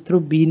passes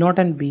through B0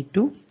 and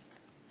B2.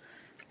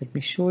 Let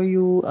me show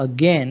you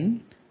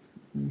again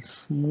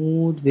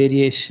smooth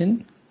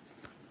variation.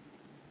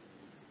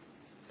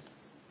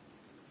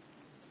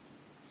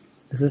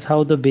 This is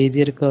how the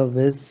Bezier curve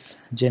is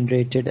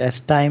generated as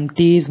time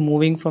t is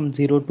moving from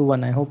 0 to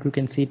 1. I hope you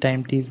can see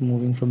time t is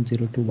moving from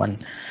 0 to 1.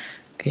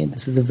 Okay,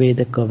 this is the way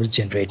the curve is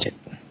generated.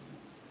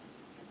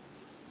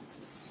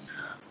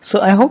 So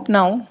I hope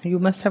now you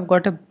must have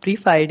got a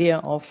brief idea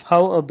of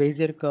how a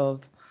Bezier curve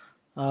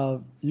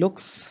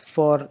looks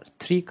for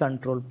 3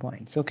 control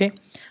points. Okay,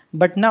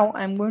 but now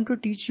I'm going to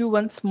teach you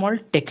one small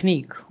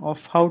technique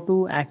of how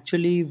to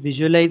actually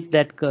visualize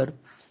that curve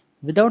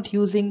without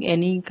using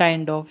any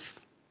kind of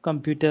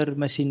computer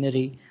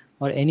machinery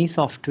or any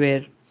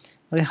software.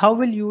 Okay, how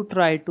will you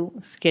try to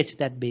sketch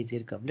that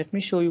Bezier curve? Let me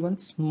show you one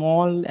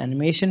small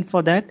animation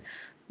for that.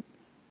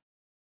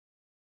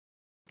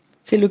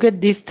 See, look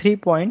at these 3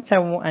 points,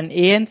 and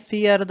A and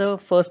C are the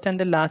first and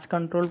the last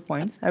control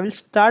points. I will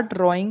start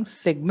drawing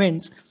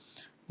segments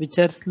which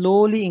are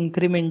slowly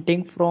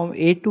incrementing from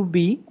A to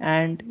B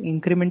and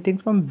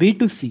incrementing from B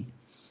to C.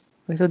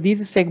 So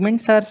these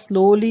segments are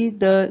slowly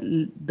the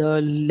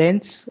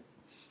lengths,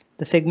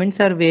 the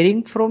segments are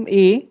varying from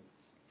A.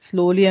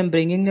 Slowly I'm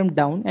bringing them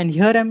down, and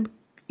here I'm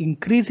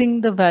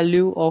increasing the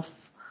value of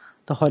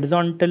the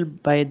horizontal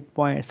by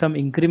some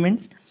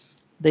increments.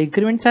 The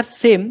increments are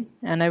same,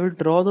 and I will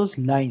draw those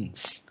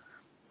lines.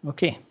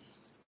 Okay,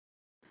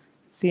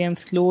 see, I'm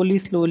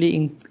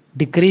slowly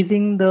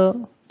decreasing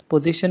the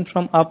position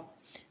from up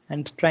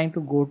and trying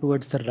to go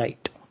towards the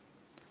right.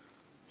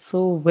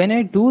 So when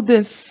I do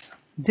this,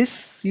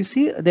 you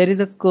see there is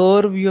a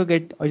curve you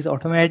get is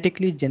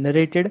automatically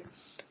generated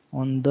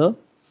on the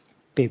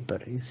paper.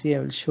 You see, I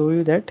will show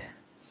you that.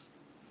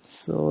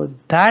 So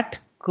that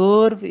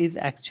curve is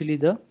actually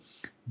the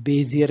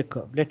Bezier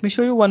curve. Let me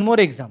show you one more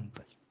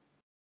example.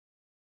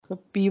 So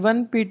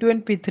P1, P2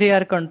 and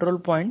P3 are control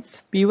points.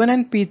 P1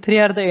 and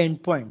P3 are the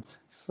endpoints.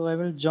 So I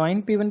will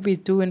join P1,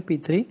 P2 and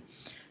P3.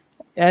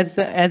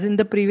 As in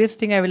the previous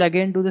thing, I will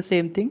again do the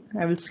same thing.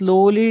 I will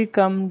slowly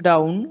come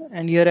down,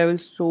 and here I will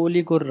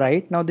slowly go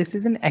right. Now this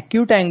is an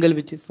acute angle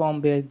which is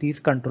formed by these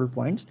control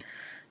points.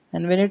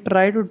 And when I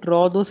try to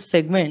draw those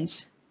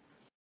segments,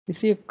 you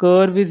see a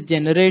curve is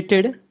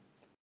generated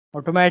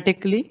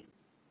automatically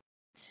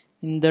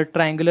in the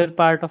triangular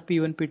part of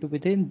P1, P2,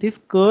 P3. And this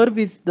curve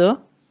is the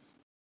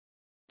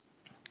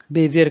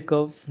Bezier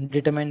curve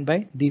determined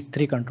by these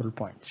 3 control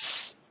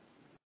points.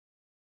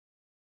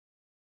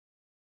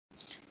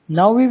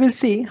 Now we will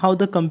see how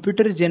the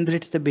computer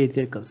generates the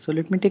Bezier curve. So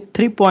let me take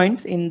 3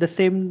 points in the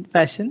same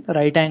fashion,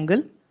 right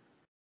angle.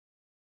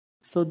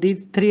 So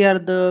these 3 are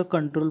the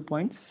control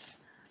points.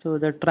 So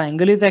the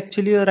triangle is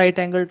actually a right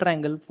angle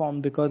triangle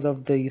formed because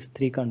of these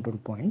 3 control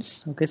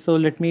points. Okay, so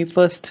let me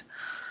first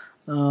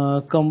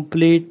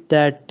complete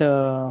that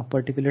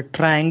particular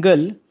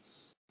triangle.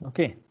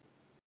 Okay,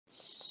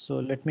 so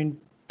let me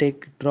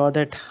draw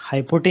that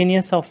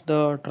hypotenuse of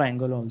the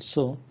triangle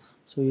also.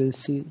 So you'll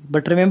see,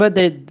 but remember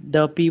that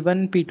the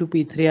P1, P2,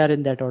 P3 are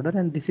in that order,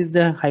 and this is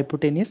the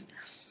hypotenuse.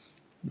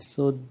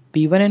 So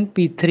P1 and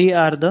P3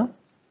 are the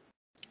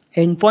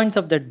endpoints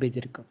of that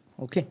Bezier curve.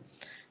 Okay,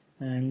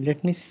 and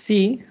let me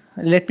see.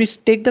 Let me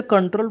take the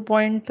control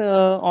point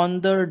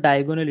on the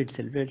diagonal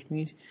itself. Let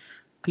me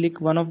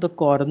click one of the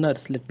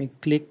corners. Let me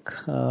click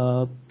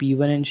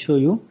P1 and show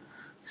you.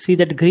 See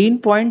that green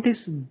point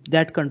is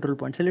that control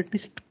point. So let me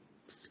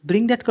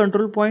bring that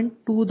control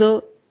point to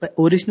the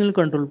original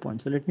control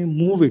point. So let me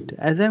move it.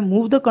 As I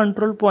move the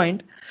control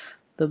point,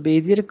 the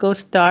Bezier curve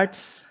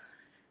starts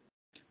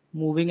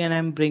moving and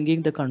I'm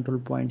bringing the control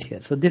point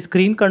here. So this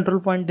green control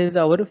point is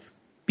our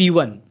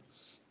P1.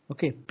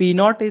 Okay,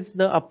 P0 is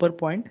the upper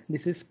point.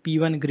 This is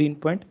P1 green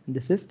point.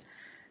 This is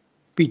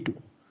P2.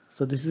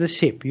 So this is a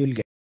shape you'll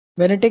get.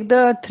 When I take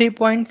the 3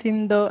 points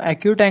in the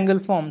acute angle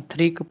form,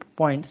 3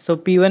 points. So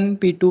P1,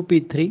 P2,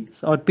 P3,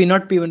 or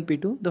P0, P1,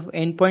 P2. The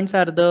endpoints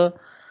are the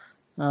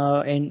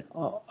are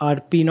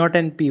P0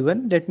 and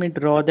P1. Let me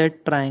draw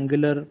that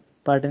triangular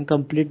part and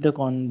complete the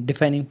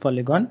defining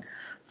polygon.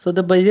 So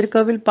the Bezier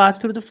curve will pass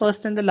through the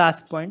first and the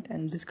last point,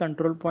 and this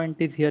control point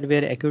is here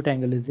where acute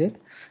angle is there.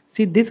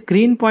 See, this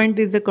green point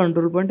is the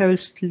control point. I will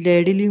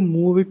steadily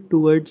move it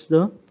towards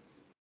the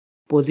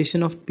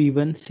position of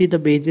P1. See, the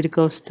Bezier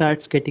curve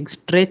starts getting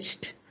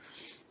stretched,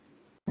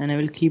 and I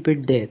will keep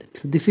it there.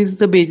 So this is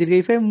the Bezier curve.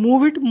 If I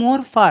move it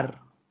more far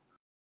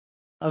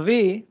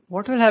away,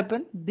 what will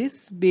happen?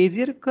 This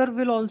Bezier curve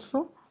will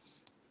also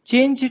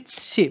change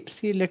its shape.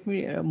 See, let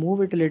me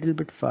move it a little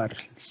bit far.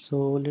 So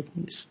let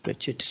me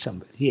stretch it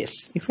somewhere.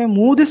 Yes, if I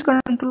move this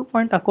control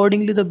point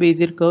accordingly, the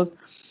Bezier curve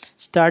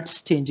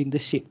starts changing the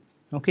shape.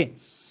 Okay,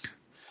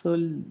 so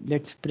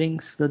let's bring,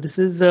 so this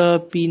is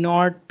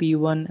P0,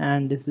 P1,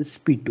 and this is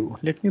P2.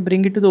 Let me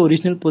bring it to the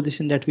original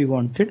position that we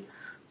wanted.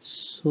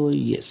 So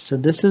yes, so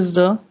this is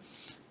the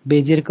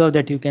Bezier curve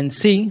that you can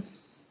see.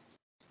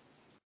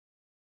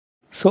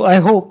 So I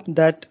hope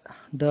that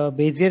the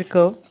Bezier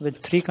curve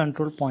with 3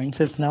 control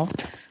points is now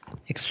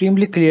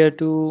extremely clear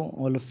to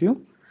all of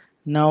you.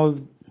 Now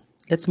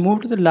let's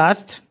move to the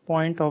last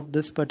point of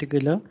this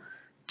particular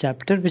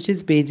chapter, which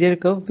is Bezier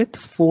curve with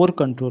 4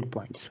 control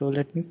points. So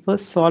let me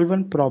first solve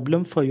one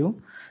problem for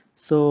you.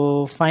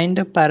 So find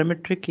a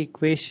parametric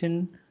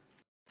equation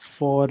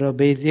for a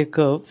Bezier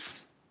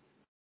curve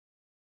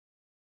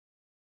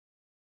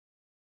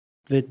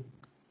with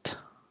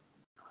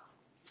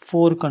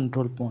 4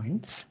 control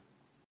points.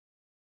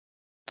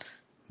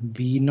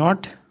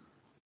 B0,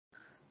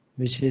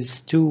 which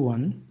is 2,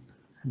 1,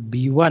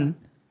 B1,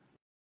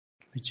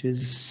 which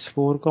is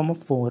 4,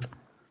 4,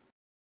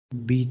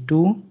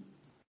 B2,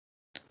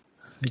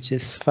 which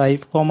is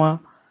 5,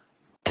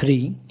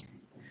 3,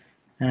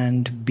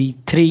 and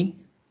B3,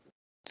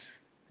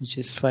 which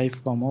is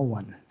 5,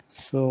 1.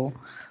 So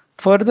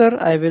further,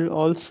 I will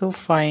also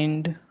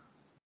find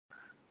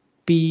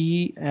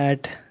P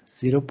at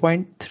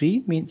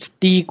 0.3, means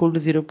T equal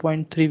to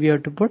 0.3 we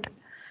have to put,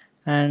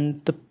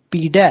 and the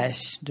P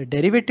dash, the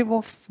derivative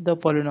of the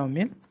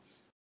polynomial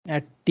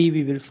at T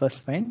we will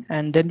first find,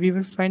 and then we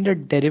will find a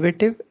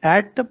derivative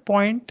at the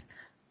point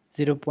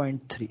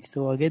 0.3.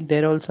 So again,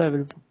 there also I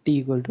will put T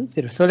equal to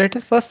 0. So let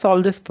us first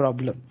solve this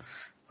problem.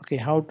 Okay,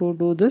 how to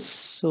do this?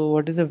 So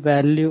what is the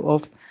value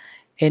of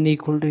n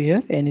equal to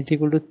here? N is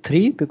equal to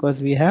 3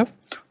 because we have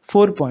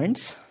 4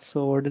 points.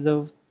 So what is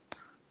the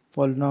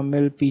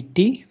polynomial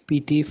pt?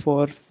 Pt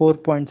for 4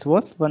 points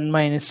was 1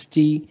 minus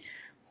t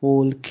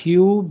whole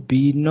cube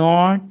b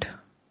naught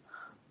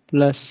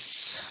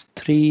plus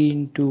 3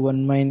 into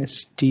 1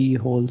 minus t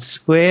whole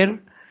square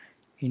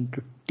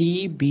into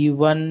t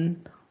b1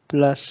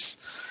 plus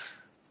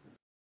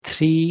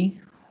 3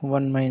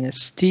 1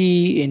 minus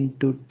t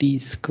into t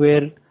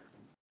square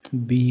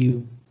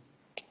b2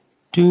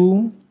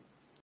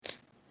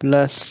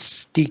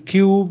 plus t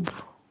cube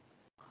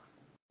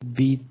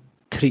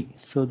b3.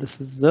 So this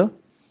is the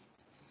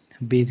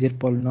Bezier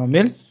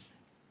polynomial,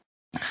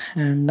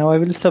 and now I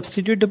will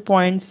substitute the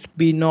points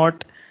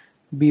b0,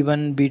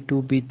 b1,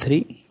 b2,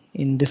 b3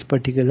 in this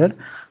particular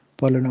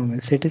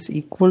polynomial. So it is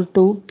equal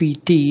to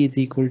pt is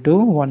equal to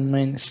 1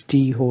 minus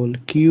t whole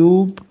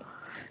cube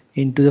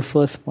into the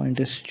first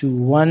point is 2,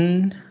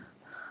 1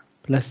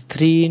 plus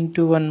 3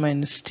 into 1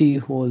 minus t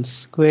whole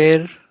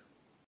square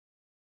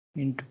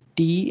into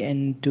t,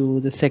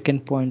 into the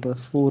second point was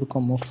 4,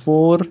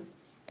 4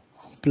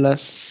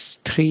 plus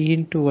 3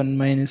 into 1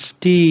 minus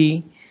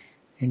t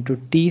into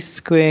t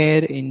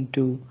square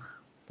into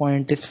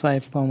point is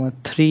 5,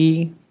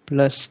 3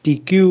 plus t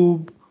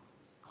cube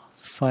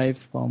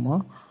 5,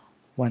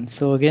 1.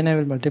 So again I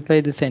will multiply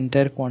this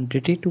entire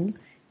quantity to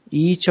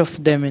each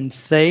of them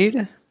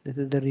inside. This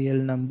is the real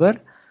number,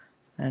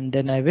 and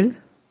then I will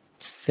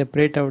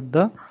separate out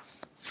the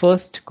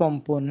first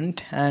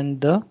component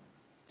and the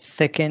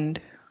second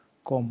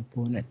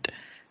component.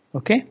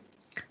 Okay,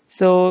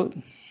 so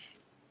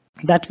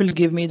that will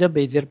give me the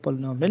Bezier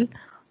polynomial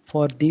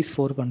for these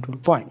four control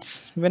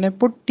points. When I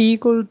put t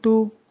equal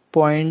to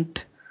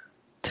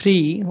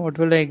 0.3, what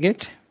will I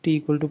get? T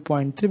equal to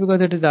 0.3,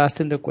 because it is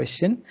asked in the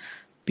question.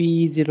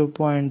 P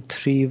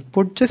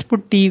 0.3, just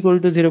put t equal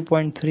to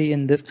 0.3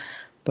 in this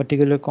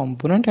particular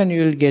component and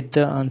you will get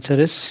the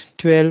answer is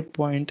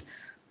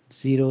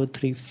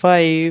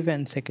 12.035,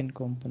 and second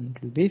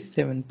component will be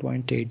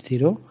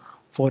 7.804.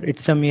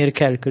 It's a mere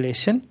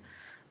calculation.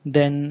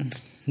 Then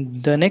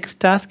the next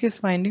task is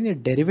finding the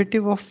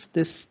derivative of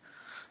this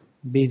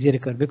Bezier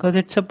curve, because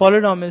it's a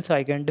polynomial, so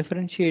I can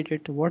differentiate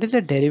it. What is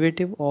the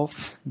derivative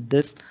of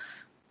this?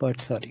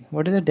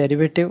 What is the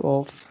derivative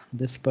of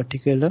this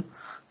particular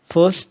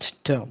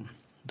first term?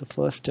 The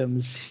first term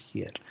is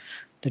here.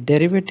 The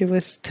derivative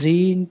is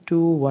 3 into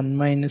 1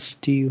 minus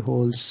t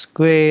whole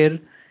square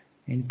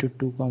into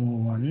 2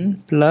 comma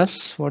 1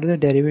 plus, what is the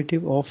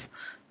derivative of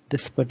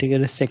this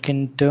particular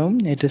second term?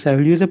 It is, I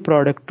will use a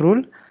product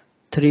rule.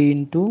 3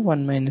 into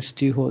 1 minus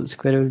t whole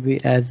square will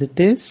be as it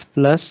is,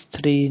 plus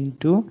 3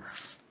 into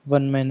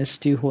 1 minus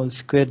t whole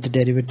square, the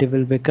derivative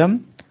will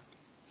become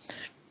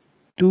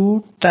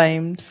 2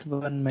 times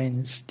 1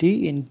 minus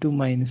t into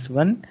minus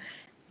 1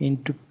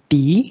 into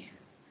t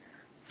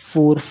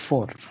 4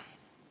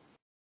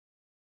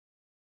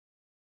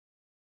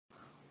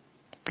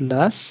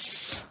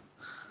 plus,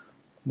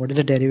 what is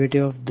the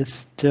derivative of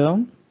this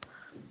term?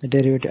 The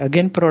derivative,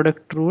 again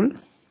product rule,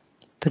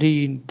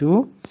 3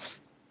 into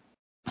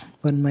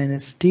 1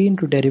 minus t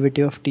into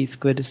derivative of t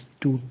square is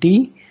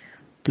 2t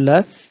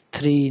plus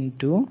 3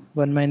 into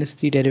 1 minus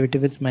t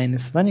derivative is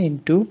minus 1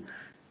 into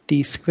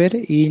t square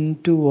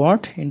into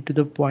what? Into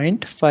the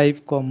point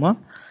 5 comma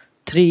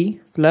 3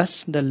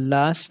 plus the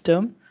last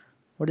term.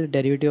 What is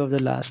the derivative of the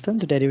last term?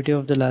 The derivative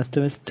of the last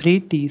term is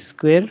 3t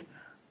square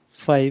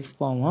 5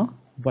 comma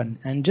 1,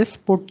 and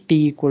just put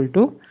t equal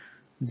to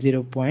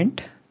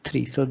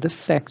 0.3. So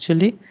this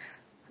actually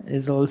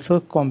is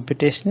also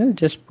computational.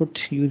 Just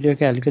use your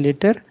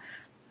calculator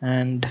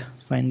and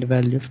find the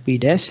value of p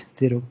dash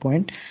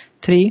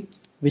 0.3,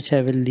 which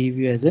I will leave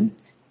you as an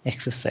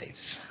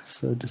exercise.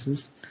 So this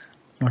is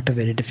not a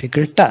very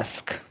difficult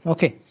task.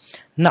 Okay,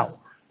 now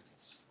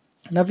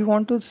we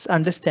want to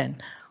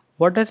understand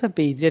what does a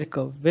Bezier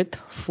curve with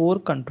 4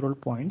 control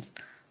points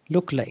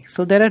look like.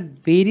 So there are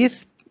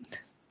various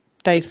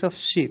types of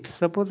shapes.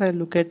 Suppose I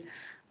look at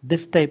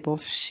this type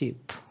of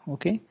shape.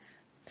 Okay,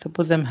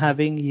 suppose I'm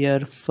having here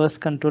first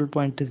control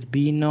point is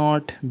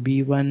B0,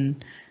 B1,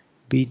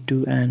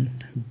 B2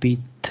 and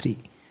B3.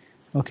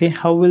 Okay,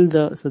 how will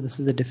so this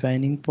is a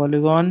defining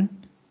polygon.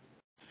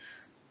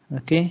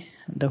 Okay,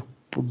 the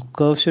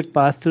curve should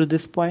pass through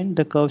this point,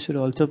 the curve should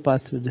also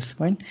pass through this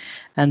point,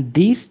 and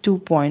these 2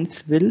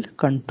 points will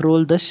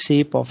control the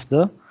shape of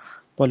the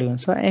polygon.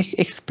 So I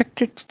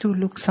expect it to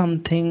look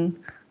something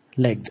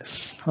like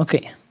this.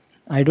 Okay,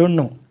 I don't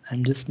know,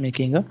 I'm just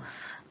making a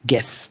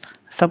guess.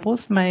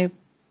 Suppose my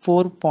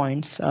 4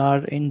 points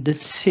are in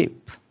this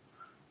shape.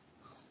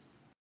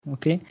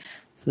 Okay,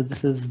 so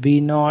this is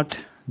B0,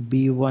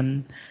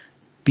 B1,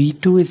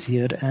 B2 is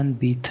here and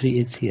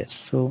B3 is here.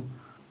 So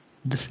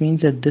this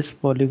means that this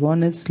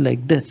polygon is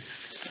like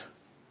this,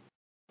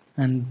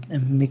 and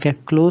make a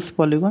closed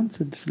polygon,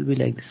 so this will be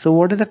like this. So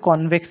what is a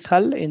convex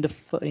hull? In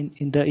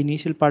the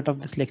initial part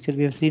of this lecture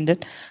we have seen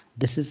that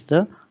this is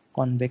the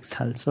convex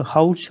hull. So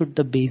how should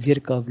the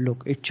Bezier curve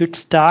look? It should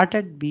start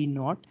at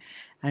B0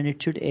 and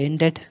it should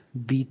end at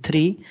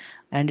B3,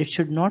 and it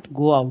should not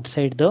go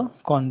outside the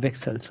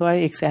convex hull. So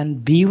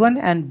and B1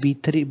 and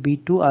B3,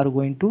 B2 are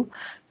going to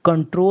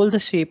control the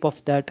shape of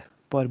that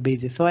per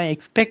Bezier. So I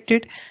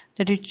expected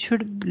that it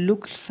should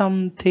look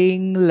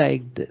something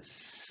like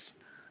this.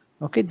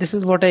 Okay, this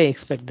is what I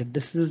expected.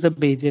 This is the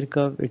Bezier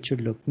curve it should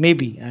look.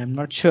 Maybe, I am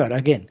not sure.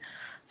 Again,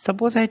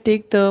 suppose I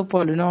take the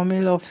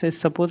polynomial of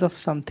suppose of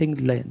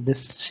something like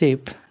this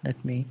shape.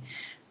 Let me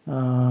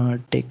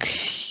take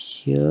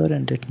here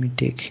and let me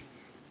take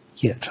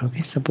here.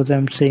 Okay, suppose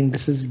I'm saying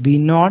this is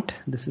B0,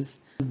 this is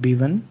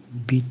B1,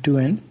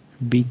 B2 and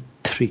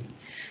B3.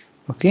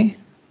 Okay,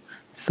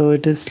 so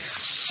it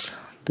is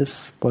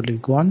this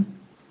polygon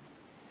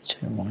which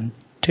I wanted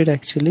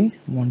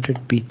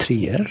B3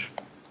 here,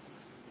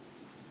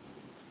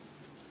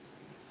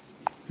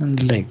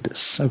 and like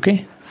this.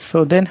 Okay,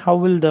 so then how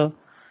will the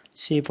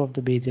shape of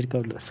the Bezier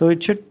curve look? So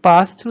it should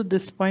pass through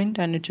this point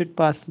and it should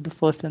pass through the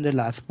first and the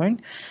last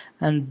point,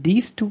 and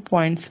these 2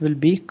 points will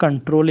be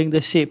controlling the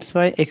shape.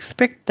 So I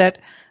expect that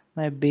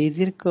my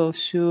Bezier curve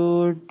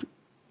should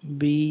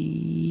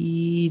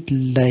be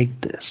like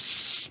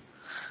this.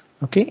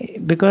 Okay,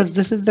 because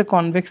this is the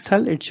convex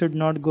hull, it should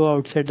not go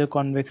outside the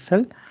convex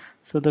hull.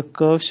 So the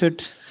curve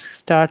should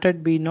start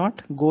at B0,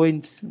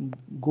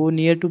 go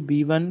near to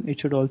B1, it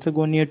should also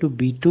go near to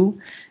B2,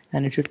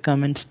 and it should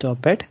come and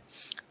stop at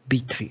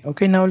B3.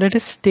 Okay, now let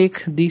us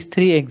take these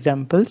 3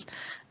 examples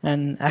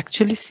and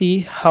actually see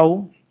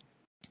how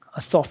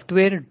a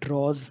software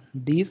draws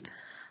these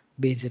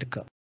Bezier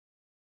curves.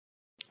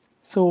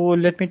 So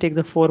let me take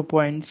the 4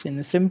 points in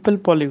a simple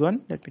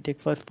polygon. Let me take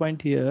first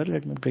point here.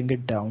 Let me bring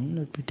it down.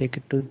 Let me take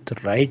it to the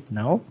right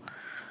now.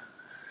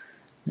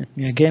 Let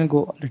me again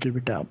go a little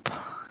bit up.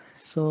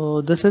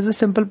 So this is a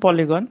simple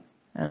polygon.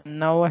 And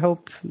now I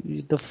hope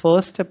the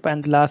first step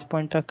and last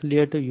point are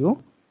clear to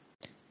you.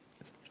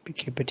 Let me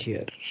keep it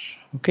here.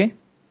 Okay.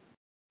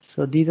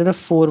 So these are the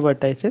 4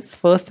 vertices.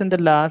 First and the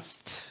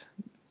last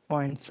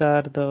points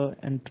are the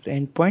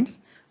end points.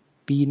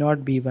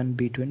 B0, B1,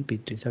 B2, and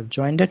B3. So I've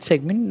joined that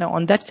segment. Now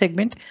on that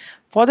segment,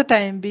 for the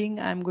time being,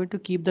 I'm going to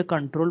keep the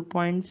control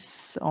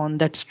points on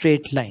that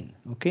straight line.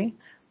 Okay.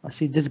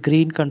 See this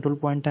green control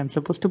point I'm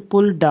supposed to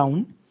pull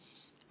down.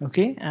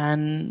 Okay.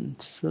 And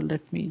so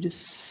let me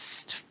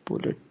just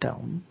pull it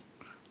down,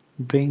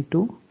 bring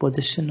to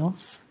position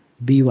of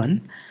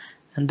B1.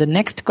 And the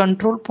next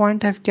control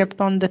point I've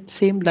kept on that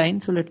same line.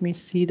 So let me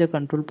see the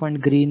control point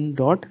green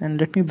dot and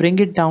let me bring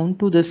it down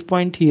to this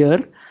point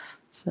here.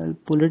 So I'll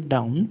pull it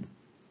down.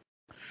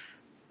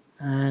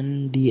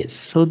 And yes,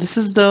 so this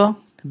is the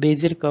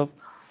Bezier curve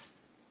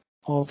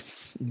of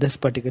this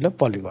particular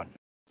polygon.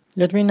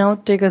 Let me now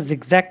take a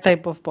zigzag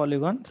type of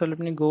polygon. So let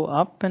me go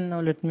up and now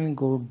let me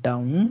go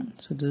down.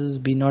 So this is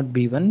B0,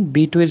 B1,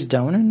 B2 is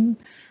down and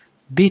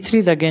B3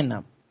 is again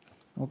up.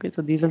 Okay,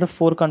 so these are the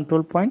 4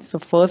 control points. So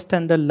first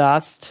and the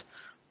last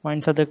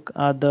points are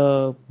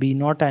the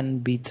B0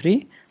 and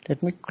B3.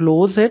 Let me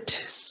close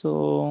it.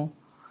 So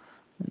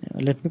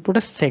let me put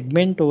a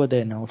segment over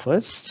there now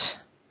first.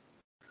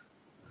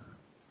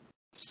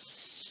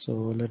 So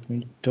let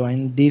me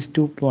join these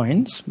 2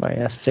 points by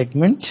a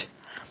segment.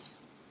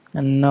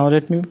 And now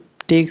let me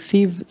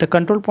see the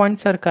control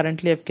points are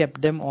currently I've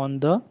kept them on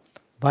the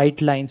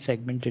white line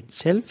segment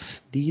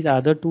itself. These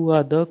other 2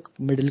 are the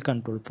middle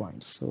control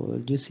points.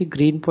 So you see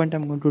green point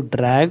I'm going to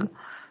drag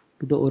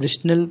to the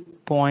original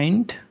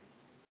point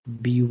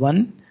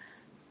B1.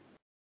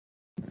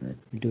 Let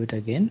me do it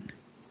again.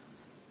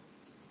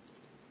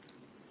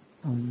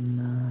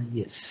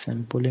 Yes,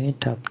 I'm pulling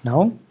it up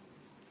now.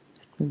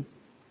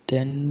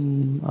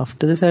 Then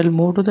after this I'll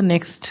move to the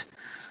next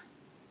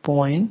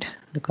point.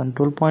 The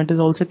control point is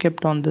also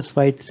kept on this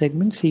white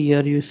segment. See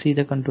here you see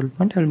the control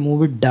point. I'll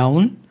move it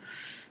down.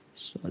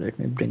 So let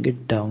me bring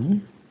it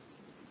down.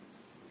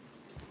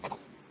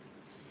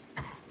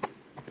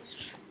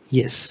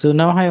 Yes, so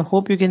now I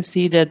hope you can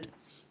see that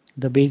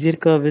the Bezier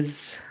curve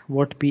is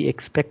what we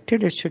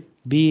expected. It should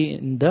be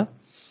in the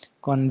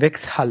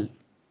convex hull.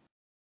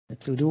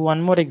 Let's do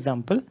one more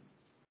example.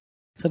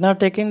 So now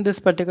taking this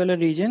particular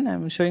region,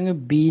 I'm showing you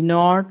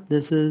B0.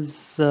 This is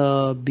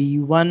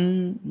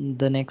B1.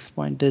 The next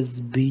point is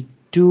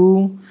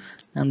B2,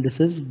 and this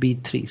is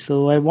B3.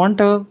 So I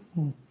want a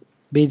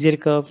Bezier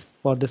curve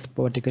for this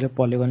particular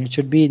polygon. It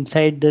should be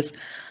inside this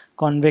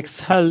convex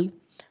hull.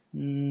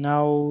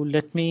 Now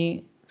let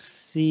me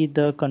see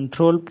the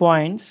control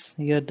points.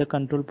 Here the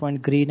control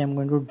point green, I'm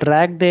going to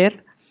drag there.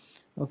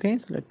 Okay,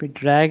 so let me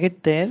drag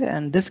it there,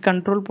 and this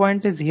control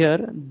point is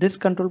here. This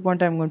control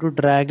point I'm going to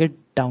drag it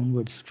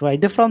downwards, so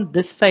either from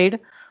this side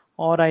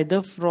or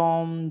either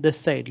from this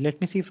side.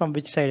 Let me see from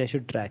which side I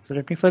should drag. So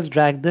let me first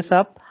drag this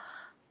up.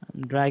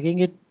 I'm dragging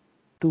it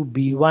to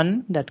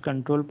B1. That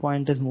control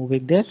point is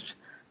moving there.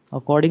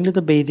 Accordingly,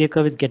 the Bezier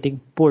curve is getting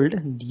pulled.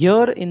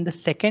 Here in the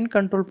second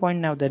control point,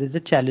 now there is a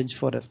challenge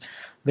for us.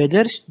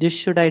 Whether this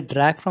should I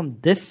drag from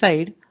this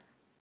side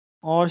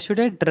or should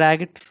I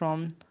drag it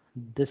from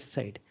this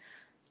side?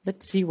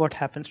 Let's see what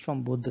happens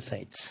from both the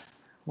sides.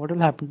 What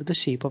will happen to the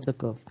shape of the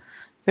curve?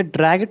 If I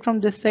drag it from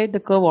this side, the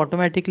curve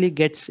automatically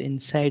gets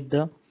inside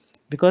the,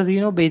 because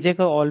you know Bezier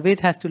curve always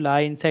has to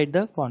lie inside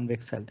the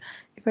convex hull.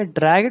 If I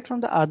drag it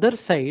from the other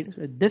side,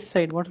 this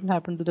side, what will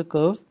happen to the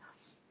curve?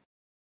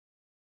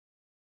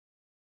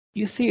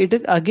 You see it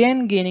is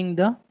again gaining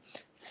the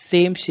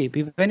same shape.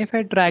 Even if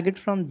I drag it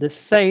from this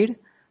side,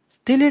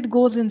 still it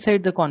goes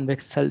inside the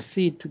convex hull.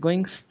 See, it's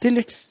going, still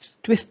it's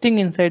twisting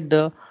inside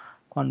the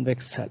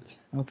convex hull.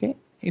 Okay,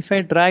 if I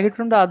drag it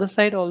from the other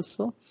side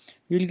also,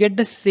 you'll get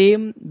the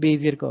same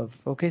Bezier curve.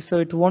 Okay, so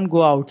it won't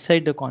go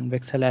outside the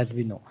convex hull, as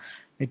we know.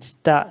 It's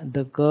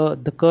the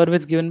curve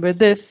is given by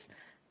this,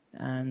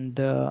 and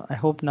I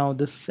hope now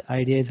this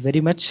idea is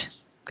very much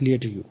clear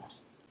to you.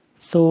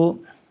 So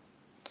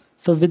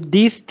with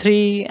these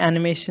 3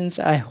 animations,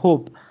 I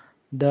hope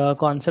the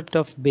concept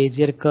of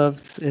Bezier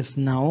curves is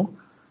now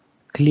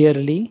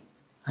clearly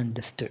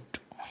understood.